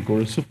colleague or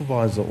a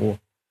supervisor, or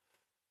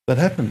that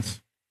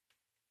happens.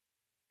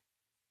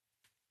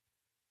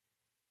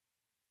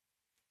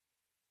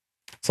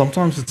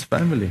 Sometimes it's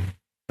family.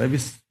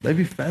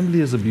 Maybe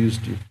family has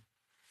abused you.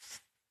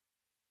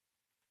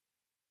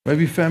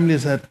 Maybe family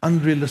has had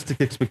unrealistic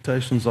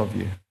expectations of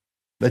you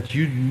that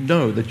you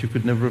know that you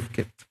could never have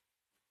kept.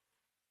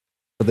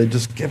 But they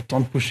just kept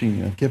on pushing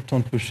you and kept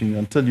on pushing you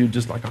until you're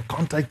just like, I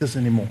can't take this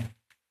anymore.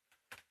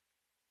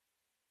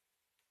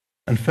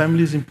 And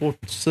family is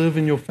important. Serve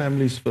in your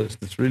families first.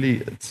 Before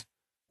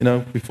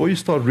you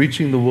start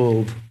reaching the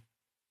world,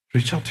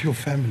 reach out to your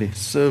family.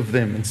 Serve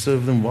them and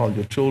serve them well.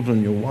 Your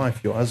children, your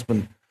wife, your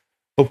husband,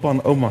 Opa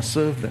and Oma,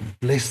 serve them,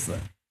 bless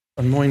them,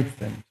 anoint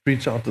them,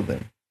 reach out to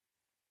them.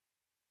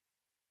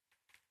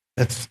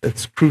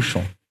 It's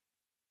crucial.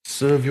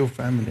 Serve your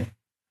family.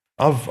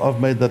 I've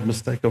made that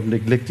mistake of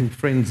neglecting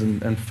friends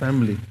and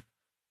family,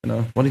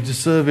 wanting to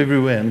serve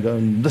everywhere and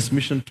going this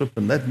mission trip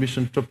and that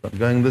mission trip and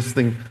going this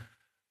thing.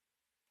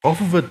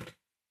 Half of it,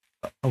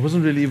 I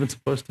wasn't really even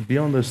supposed to be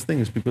on those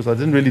things because I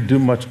didn't really do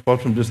much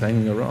apart from just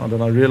hanging around.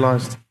 And I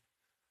realized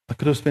I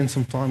could have spent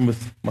some time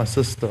with my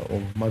sister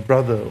or my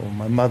brother or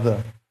my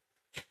mother.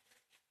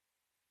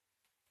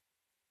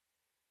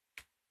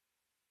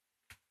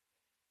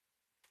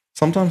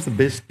 Sometimes the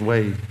best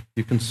way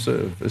you can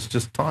serve is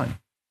just time.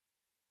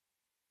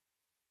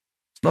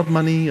 It's not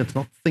money, it's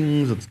not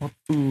things, it's not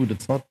food,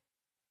 it's not...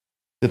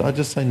 Did I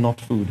just say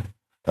not food?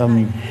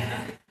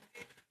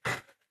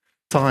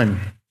 Time.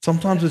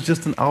 Sometimes it's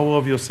just an hour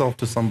of yourself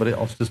to somebody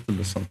else just to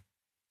listen.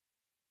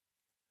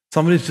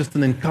 Somebody's just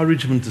an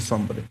encouragement to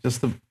somebody.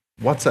 Just a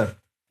WhatsApp.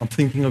 I'm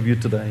thinking of you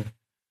today.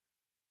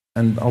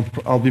 And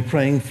I'll be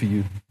praying for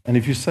you. And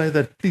if you say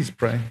that, please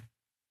pray.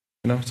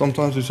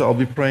 Sometimes we say, I'll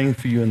be praying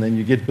for you, and then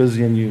you get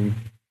busy and you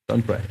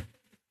don't pray.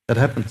 That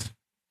happens.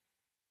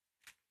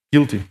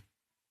 Guilty.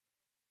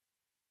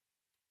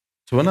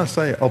 So when I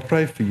say, I'll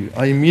pray for you,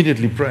 I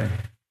immediately pray.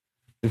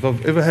 If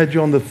I've ever had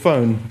you on the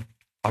phone,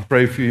 I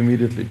pray for you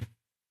immediately.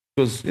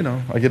 Because,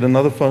 I get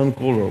another phone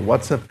call or a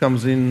WhatsApp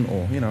comes in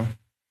or,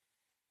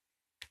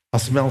 I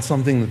smell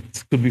something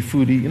that could be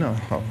foodie,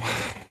 how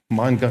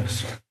mine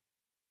goes.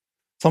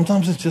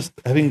 Sometimes it's just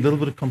having a little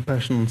bit of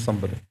compassion on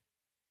somebody.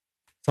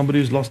 Somebody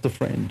who's lost a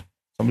friend,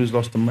 somebody who's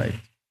lost a mate.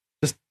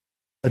 Just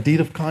a deed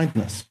of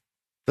kindness.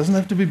 It doesn't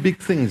have to be big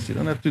things. You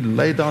don't have to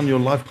lay down your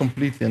life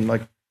completely and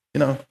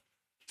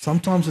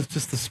sometimes it's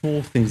just the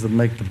small things that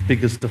make the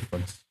biggest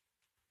difference.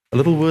 A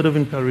little word of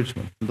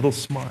encouragement, a little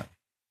smile.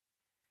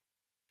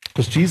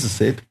 Because Jesus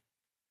said,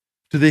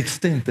 to the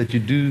extent that you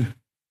do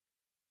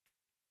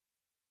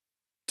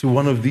to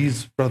one of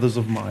these brothers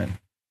of mine,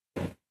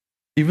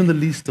 even the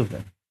least of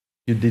them,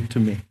 you did to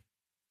me.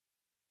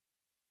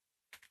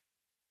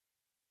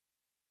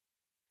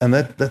 And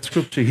that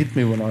scripture hit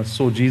me when I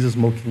saw Jesus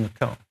milking a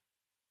cow.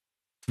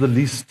 To the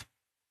least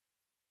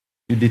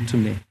you did to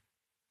me.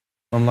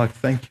 I'm like,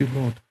 thank you,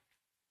 Lord.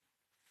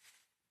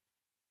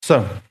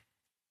 So,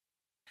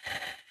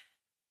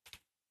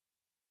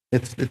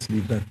 let's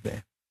leave that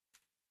there.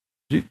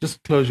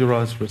 Just close your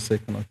eyes for a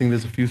second. I think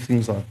there's a few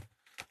things I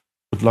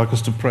would like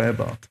us to pray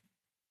about.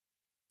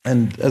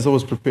 And as I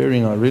was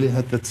preparing, I really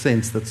had that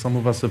sense that some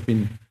of us have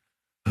been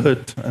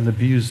hurt and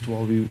abused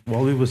while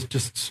we was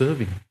just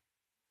serving.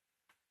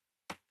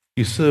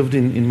 You served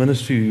in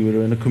ministry, you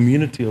were in a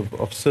community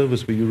of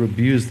service where you were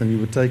abused and you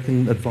were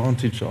taken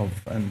advantage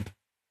of, and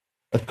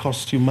it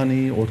cost you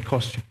money or it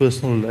cost you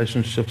personal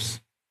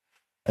relationships,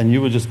 and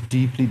you were just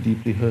deeply,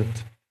 deeply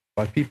hurt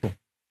by people.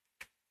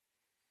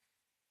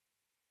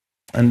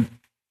 And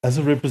as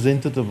a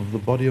representative of the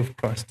body of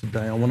Christ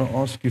today, I want to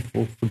ask you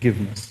for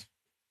forgiveness.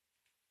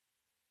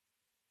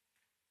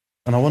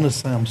 And I want to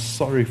say I'm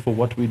sorry for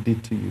what we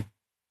did to you,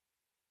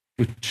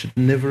 which should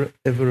never,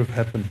 ever have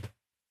happened.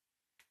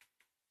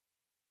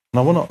 And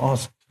I want to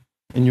ask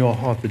in your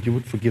heart that you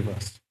would forgive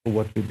us for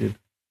what we did.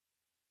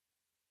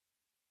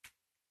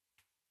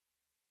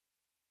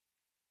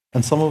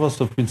 And some of us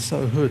have been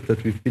so hurt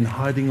that we've been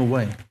hiding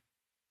away.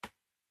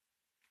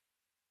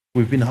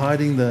 We've been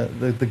hiding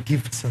the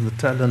gifts and the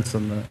talents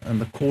and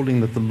the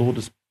calling that the Lord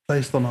has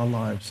placed on our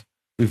lives.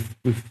 We've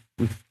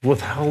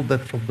withheld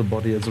that from the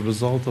body as a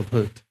result of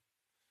hurt.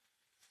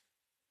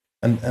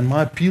 And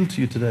my appeal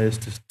to you today is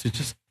to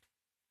just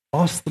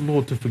ask the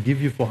Lord to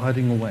forgive you for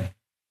hiding away.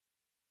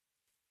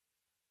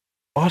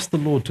 Ask the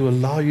Lord to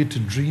allow you to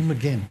dream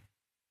again,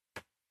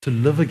 to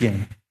live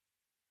again,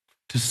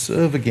 to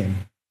serve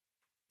again,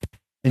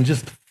 in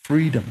just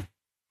freedom.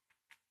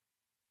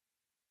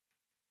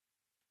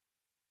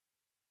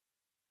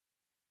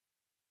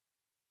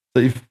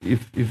 So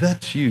if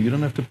that's you, you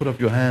don't have to put up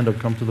your hand or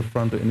come to the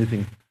front or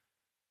anything.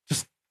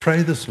 Just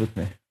pray this with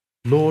me.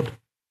 Lord,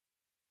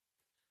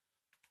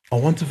 I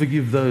want to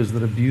forgive those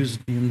that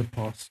abused me in the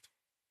past.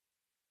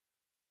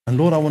 And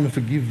Lord, I want to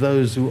forgive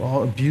those who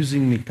are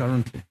abusing me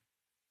currently.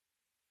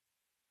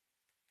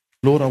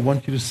 Lord, I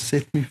want you to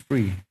set me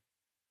free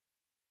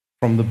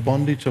from the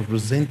bondage of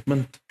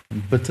resentment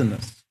and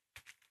bitterness,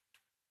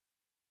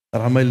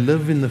 that I may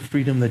live in the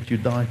freedom that you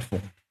died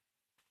for.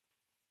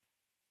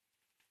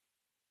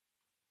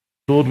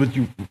 Lord, would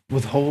you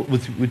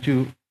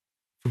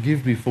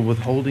forgive me for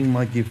withholding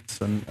my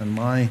gifts and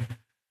my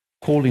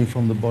calling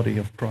from the body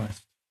of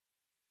Christ?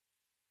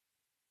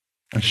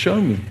 And show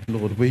me,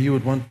 Lord, where you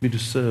would want me to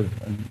serve,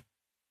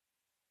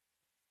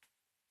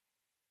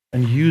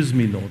 and use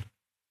me, Lord,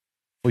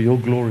 for your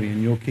glory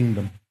and your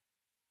kingdom.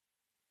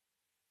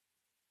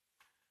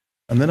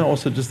 And then I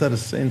also just had a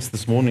sense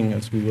this morning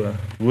as we were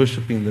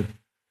worshiping that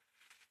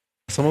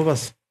some of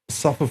us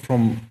suffer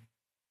from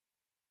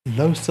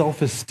low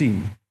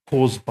self-esteem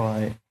caused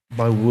by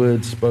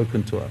words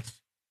spoken to us,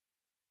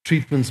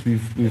 treatments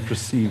we've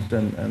received,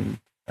 and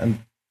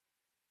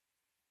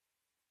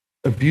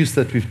abuse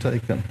that we've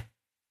taken.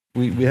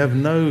 We have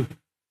no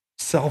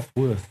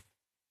self-worth.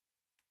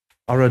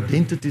 Our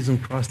identities in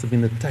Christ have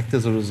been attacked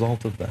as a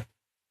result of that.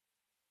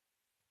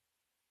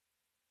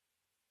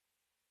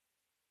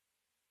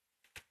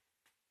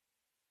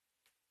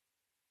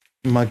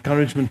 My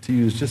encouragement to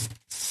you is just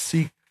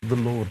seek the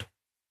Lord.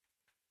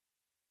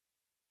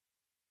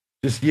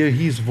 Just hear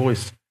his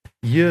voice.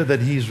 Hear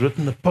that he's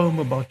written a poem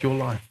about your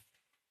life,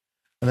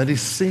 and that he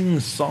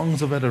sings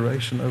songs of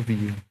adoration over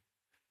you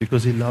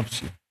because he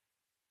loves you.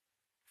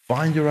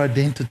 Find your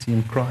identity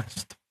in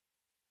Christ.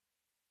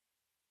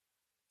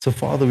 So,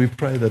 Father, we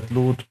pray that,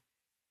 Lord,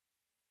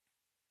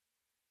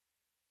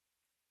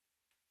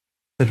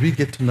 that we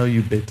get to know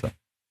you better.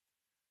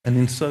 And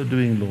in so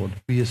doing, Lord,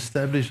 we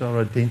establish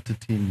our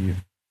identity in you.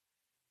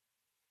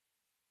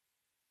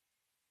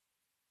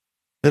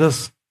 Let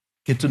us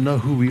get to know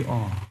who we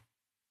are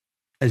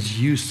as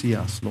you see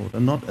us, Lord,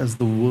 and not as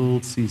the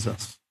world sees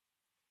us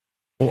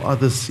or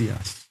others see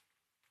us.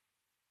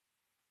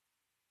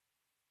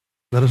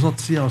 Let us not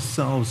see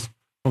ourselves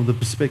from the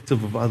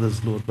perspective of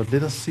others, Lord, but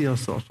let us see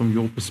ourselves from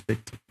your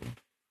perspective,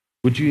 Lord.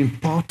 Would you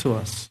impart to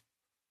us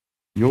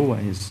your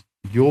ways,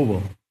 your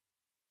will,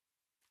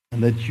 and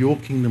let your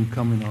kingdom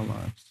come in our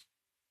lives.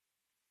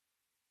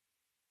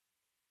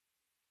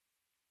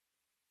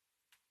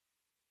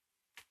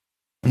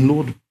 And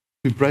Lord,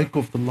 we break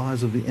off the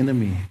lies of the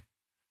enemy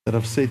that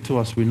have said to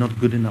us we're not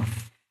good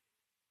enough.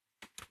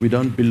 We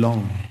don't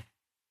belong.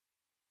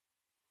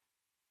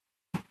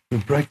 We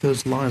break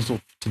those lies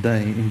off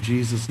today in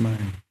Jesus'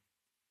 name.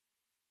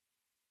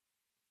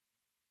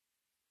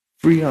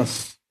 Free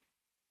us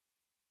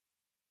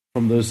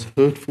from those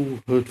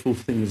hurtful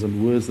things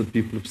and words that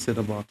people have said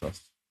about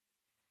us.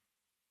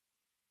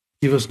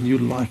 Give us new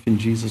life in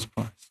Jesus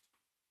Christ.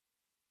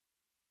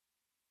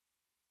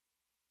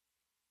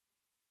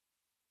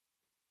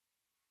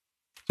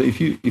 So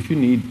if you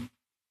need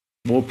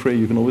more prayer,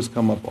 you can always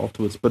come up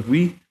afterwards. But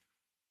we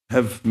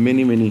have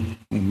many.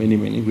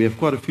 We have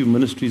quite a few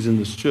ministries in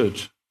this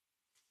church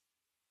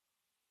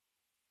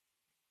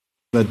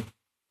that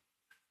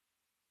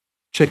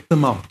check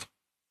them out.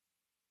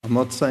 I'm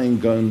not saying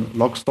go and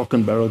lock, stock,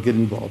 and barrel, get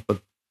involved,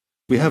 but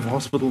we have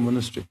hospital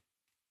ministry.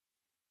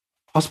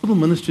 Hospital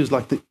ministry is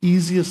like the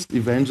easiest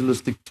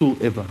evangelistic tool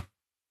ever.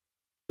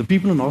 The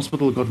people in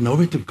hospital have got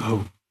nowhere to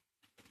go.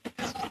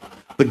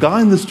 The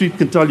guy in the street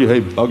can tell you, hey,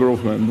 bugger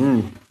off,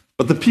 man.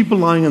 But the people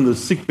lying in the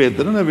sick bed,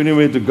 they don't have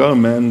anywhere to go,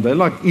 man. They're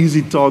like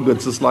easy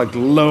targets. It's like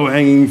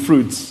low-hanging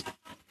fruits.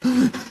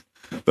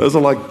 Those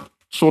are like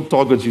short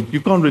targets. You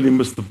can't really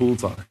miss the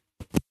bullseye.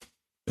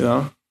 You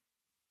know?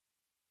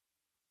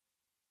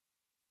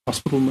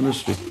 hospital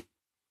ministry.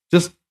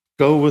 Just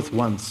go with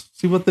once.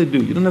 See what they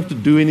do. You don't have to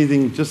do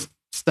anything. Just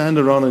stand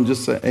around and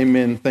just say,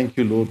 Amen, thank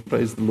you, Lord,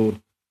 praise the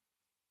Lord.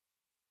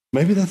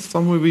 Maybe that's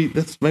something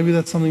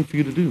for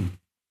you to do.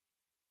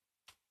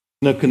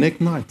 Connect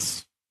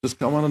nights. Just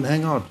come out and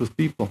hang out with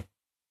people.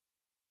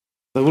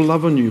 They will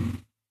love on you.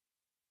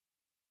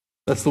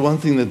 That's the one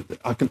thing that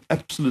I can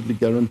absolutely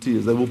guarantee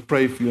is they will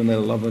pray for you and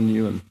they'll love on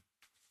you. And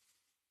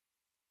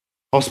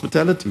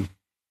hospitality.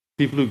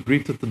 People who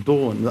greet at the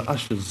door and the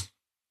ushers.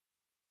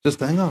 Just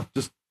hang out.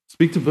 Just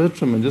speak to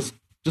Bertram and just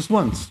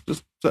once.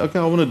 Just say, okay,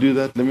 I want to do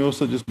that. Let me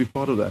also just be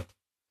part of that.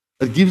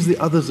 It gives the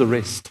others a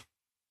rest.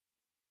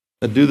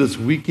 They do this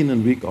week in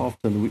and week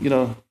after.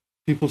 And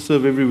people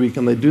serve every week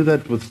and they do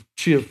that with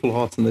cheerful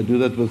hearts and they do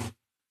that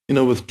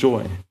with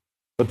joy.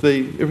 But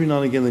every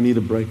now and again they need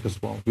a break as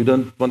well. We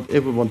don't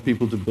ever want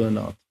people to burn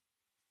out.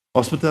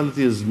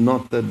 Hospitality is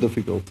not that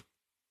difficult.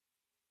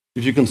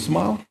 If you can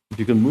smile, if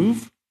you can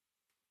move,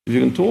 if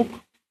you can talk, you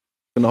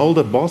can hold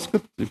a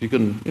basket, if you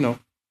can,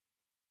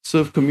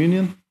 serve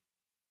communion,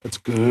 that's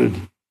good.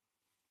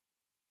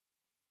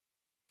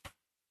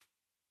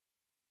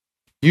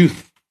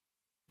 Youth.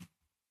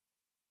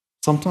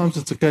 Sometimes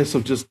it's a case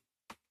of just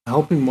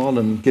helping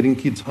Marlon getting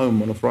kids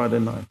home on a Friday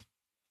night.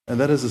 And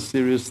that is a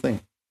serious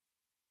thing.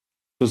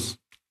 Because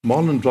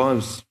Marlon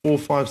drives 4,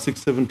 5,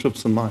 6, 7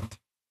 trips a night.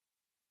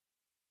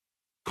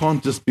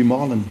 Can't just be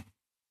Marlon.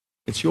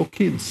 It's your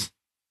kids.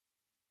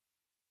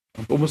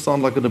 I almost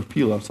sound like an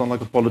appeal. I sound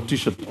like a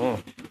politician. Oh.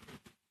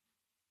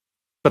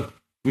 But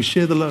we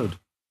share the load.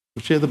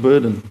 We share the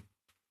burden.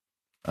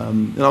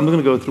 And I'm not going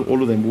to go through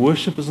all of them.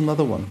 Worship is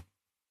another one.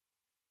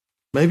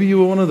 Maybe you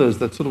were one of those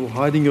that's sort of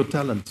hiding your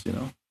talents,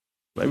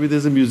 Maybe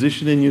there's a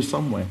musician in you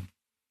somewhere.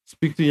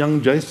 Speak to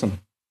young Jason,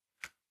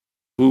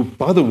 who,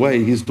 by the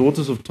way, his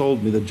daughters have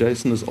told me that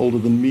Jason is older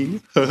than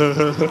me.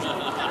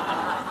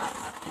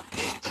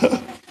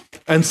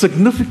 And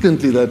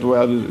significantly that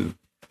way.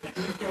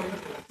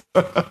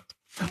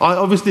 I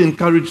obviously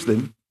encourage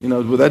them,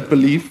 with that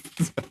belief.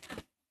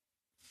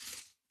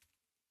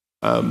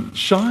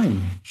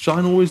 Shine.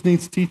 Shine always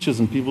needs teachers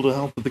and people to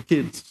help with the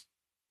kids.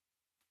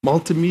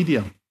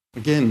 Multimedia.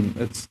 Again,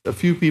 it's a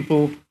few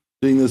people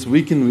doing this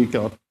week in, week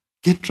out.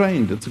 Get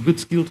trained. It's a good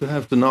skill to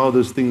have to know how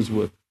those things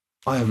work.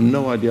 I have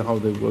no idea how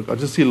they work. I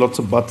just see lots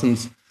of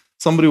buttons.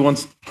 Somebody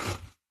wants...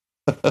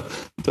 I'll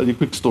tell you a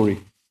quick story.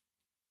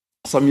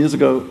 Some years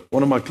ago,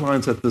 one of my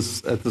clients had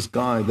this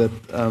guy that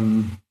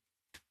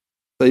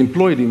they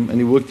employed him and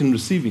he worked in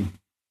receiving.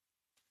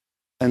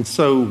 And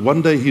so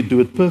one day he'd do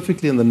it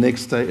perfectly and the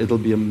next day it'll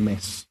be a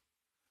mess.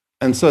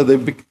 And so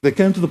they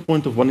came to the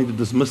point of wanting to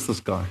dismiss this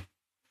guy.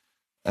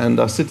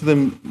 And I said to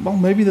them, well,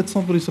 maybe that's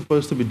not what he's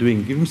supposed to be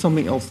doing. Give him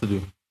something else to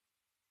do.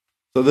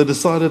 So they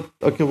decided,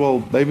 okay,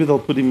 well, maybe they'll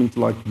put him into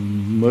like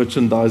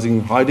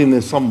merchandising, hide him there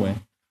somewhere.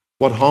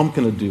 What harm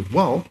can it do?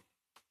 Well,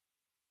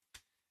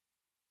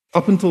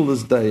 up until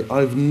this day,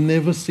 I've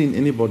never seen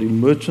anybody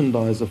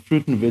merchandise a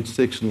fruit and veg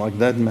section like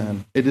that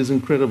man. It is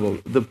incredible.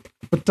 The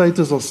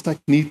potatoes are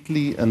stacked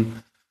neatly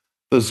and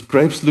those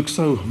grapes look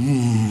so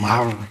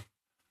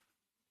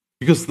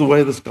because of the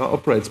way this guy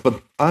operates.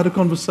 But I had a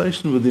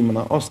conversation with him and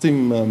I asked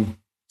him,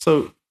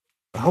 so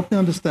help me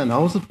understand,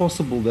 how is it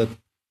possible that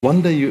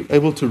one day you're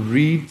able to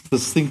read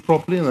this thing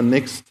properly and the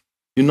next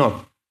you're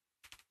not?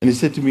 And he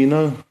said to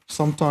me,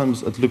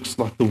 sometimes it looks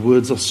like the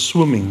words are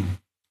swimming.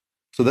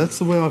 So that's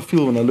the way I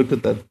feel when I look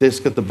at that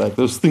desk at the back.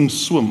 Those things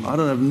swim. I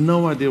don't have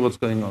no idea what's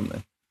going on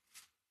there.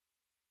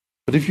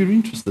 But if you're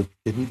interested,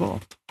 get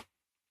involved.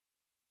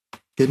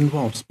 Get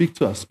involved. Speak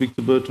to us. Speak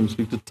to Bertram.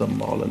 Speak to Tim,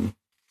 Marlon,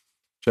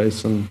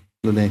 Jason,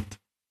 Lynette.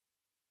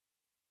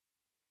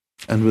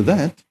 And with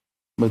that,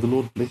 may the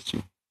Lord bless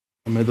you.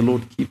 And may the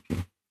Lord keep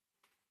you.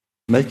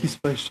 Make his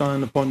face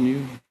shine upon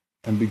you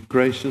and be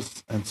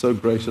gracious and so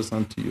gracious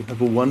unto you.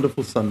 Have a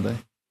wonderful Sunday.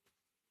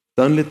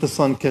 Don't let the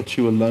sun catch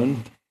you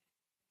alone.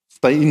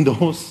 Stay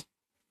indoors.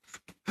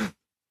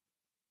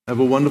 Have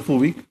a wonderful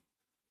week.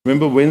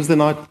 Remember Wednesday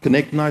night,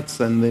 Connect nights,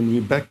 and then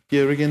we're back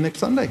here again next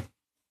Sunday.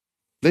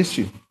 Bless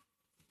you.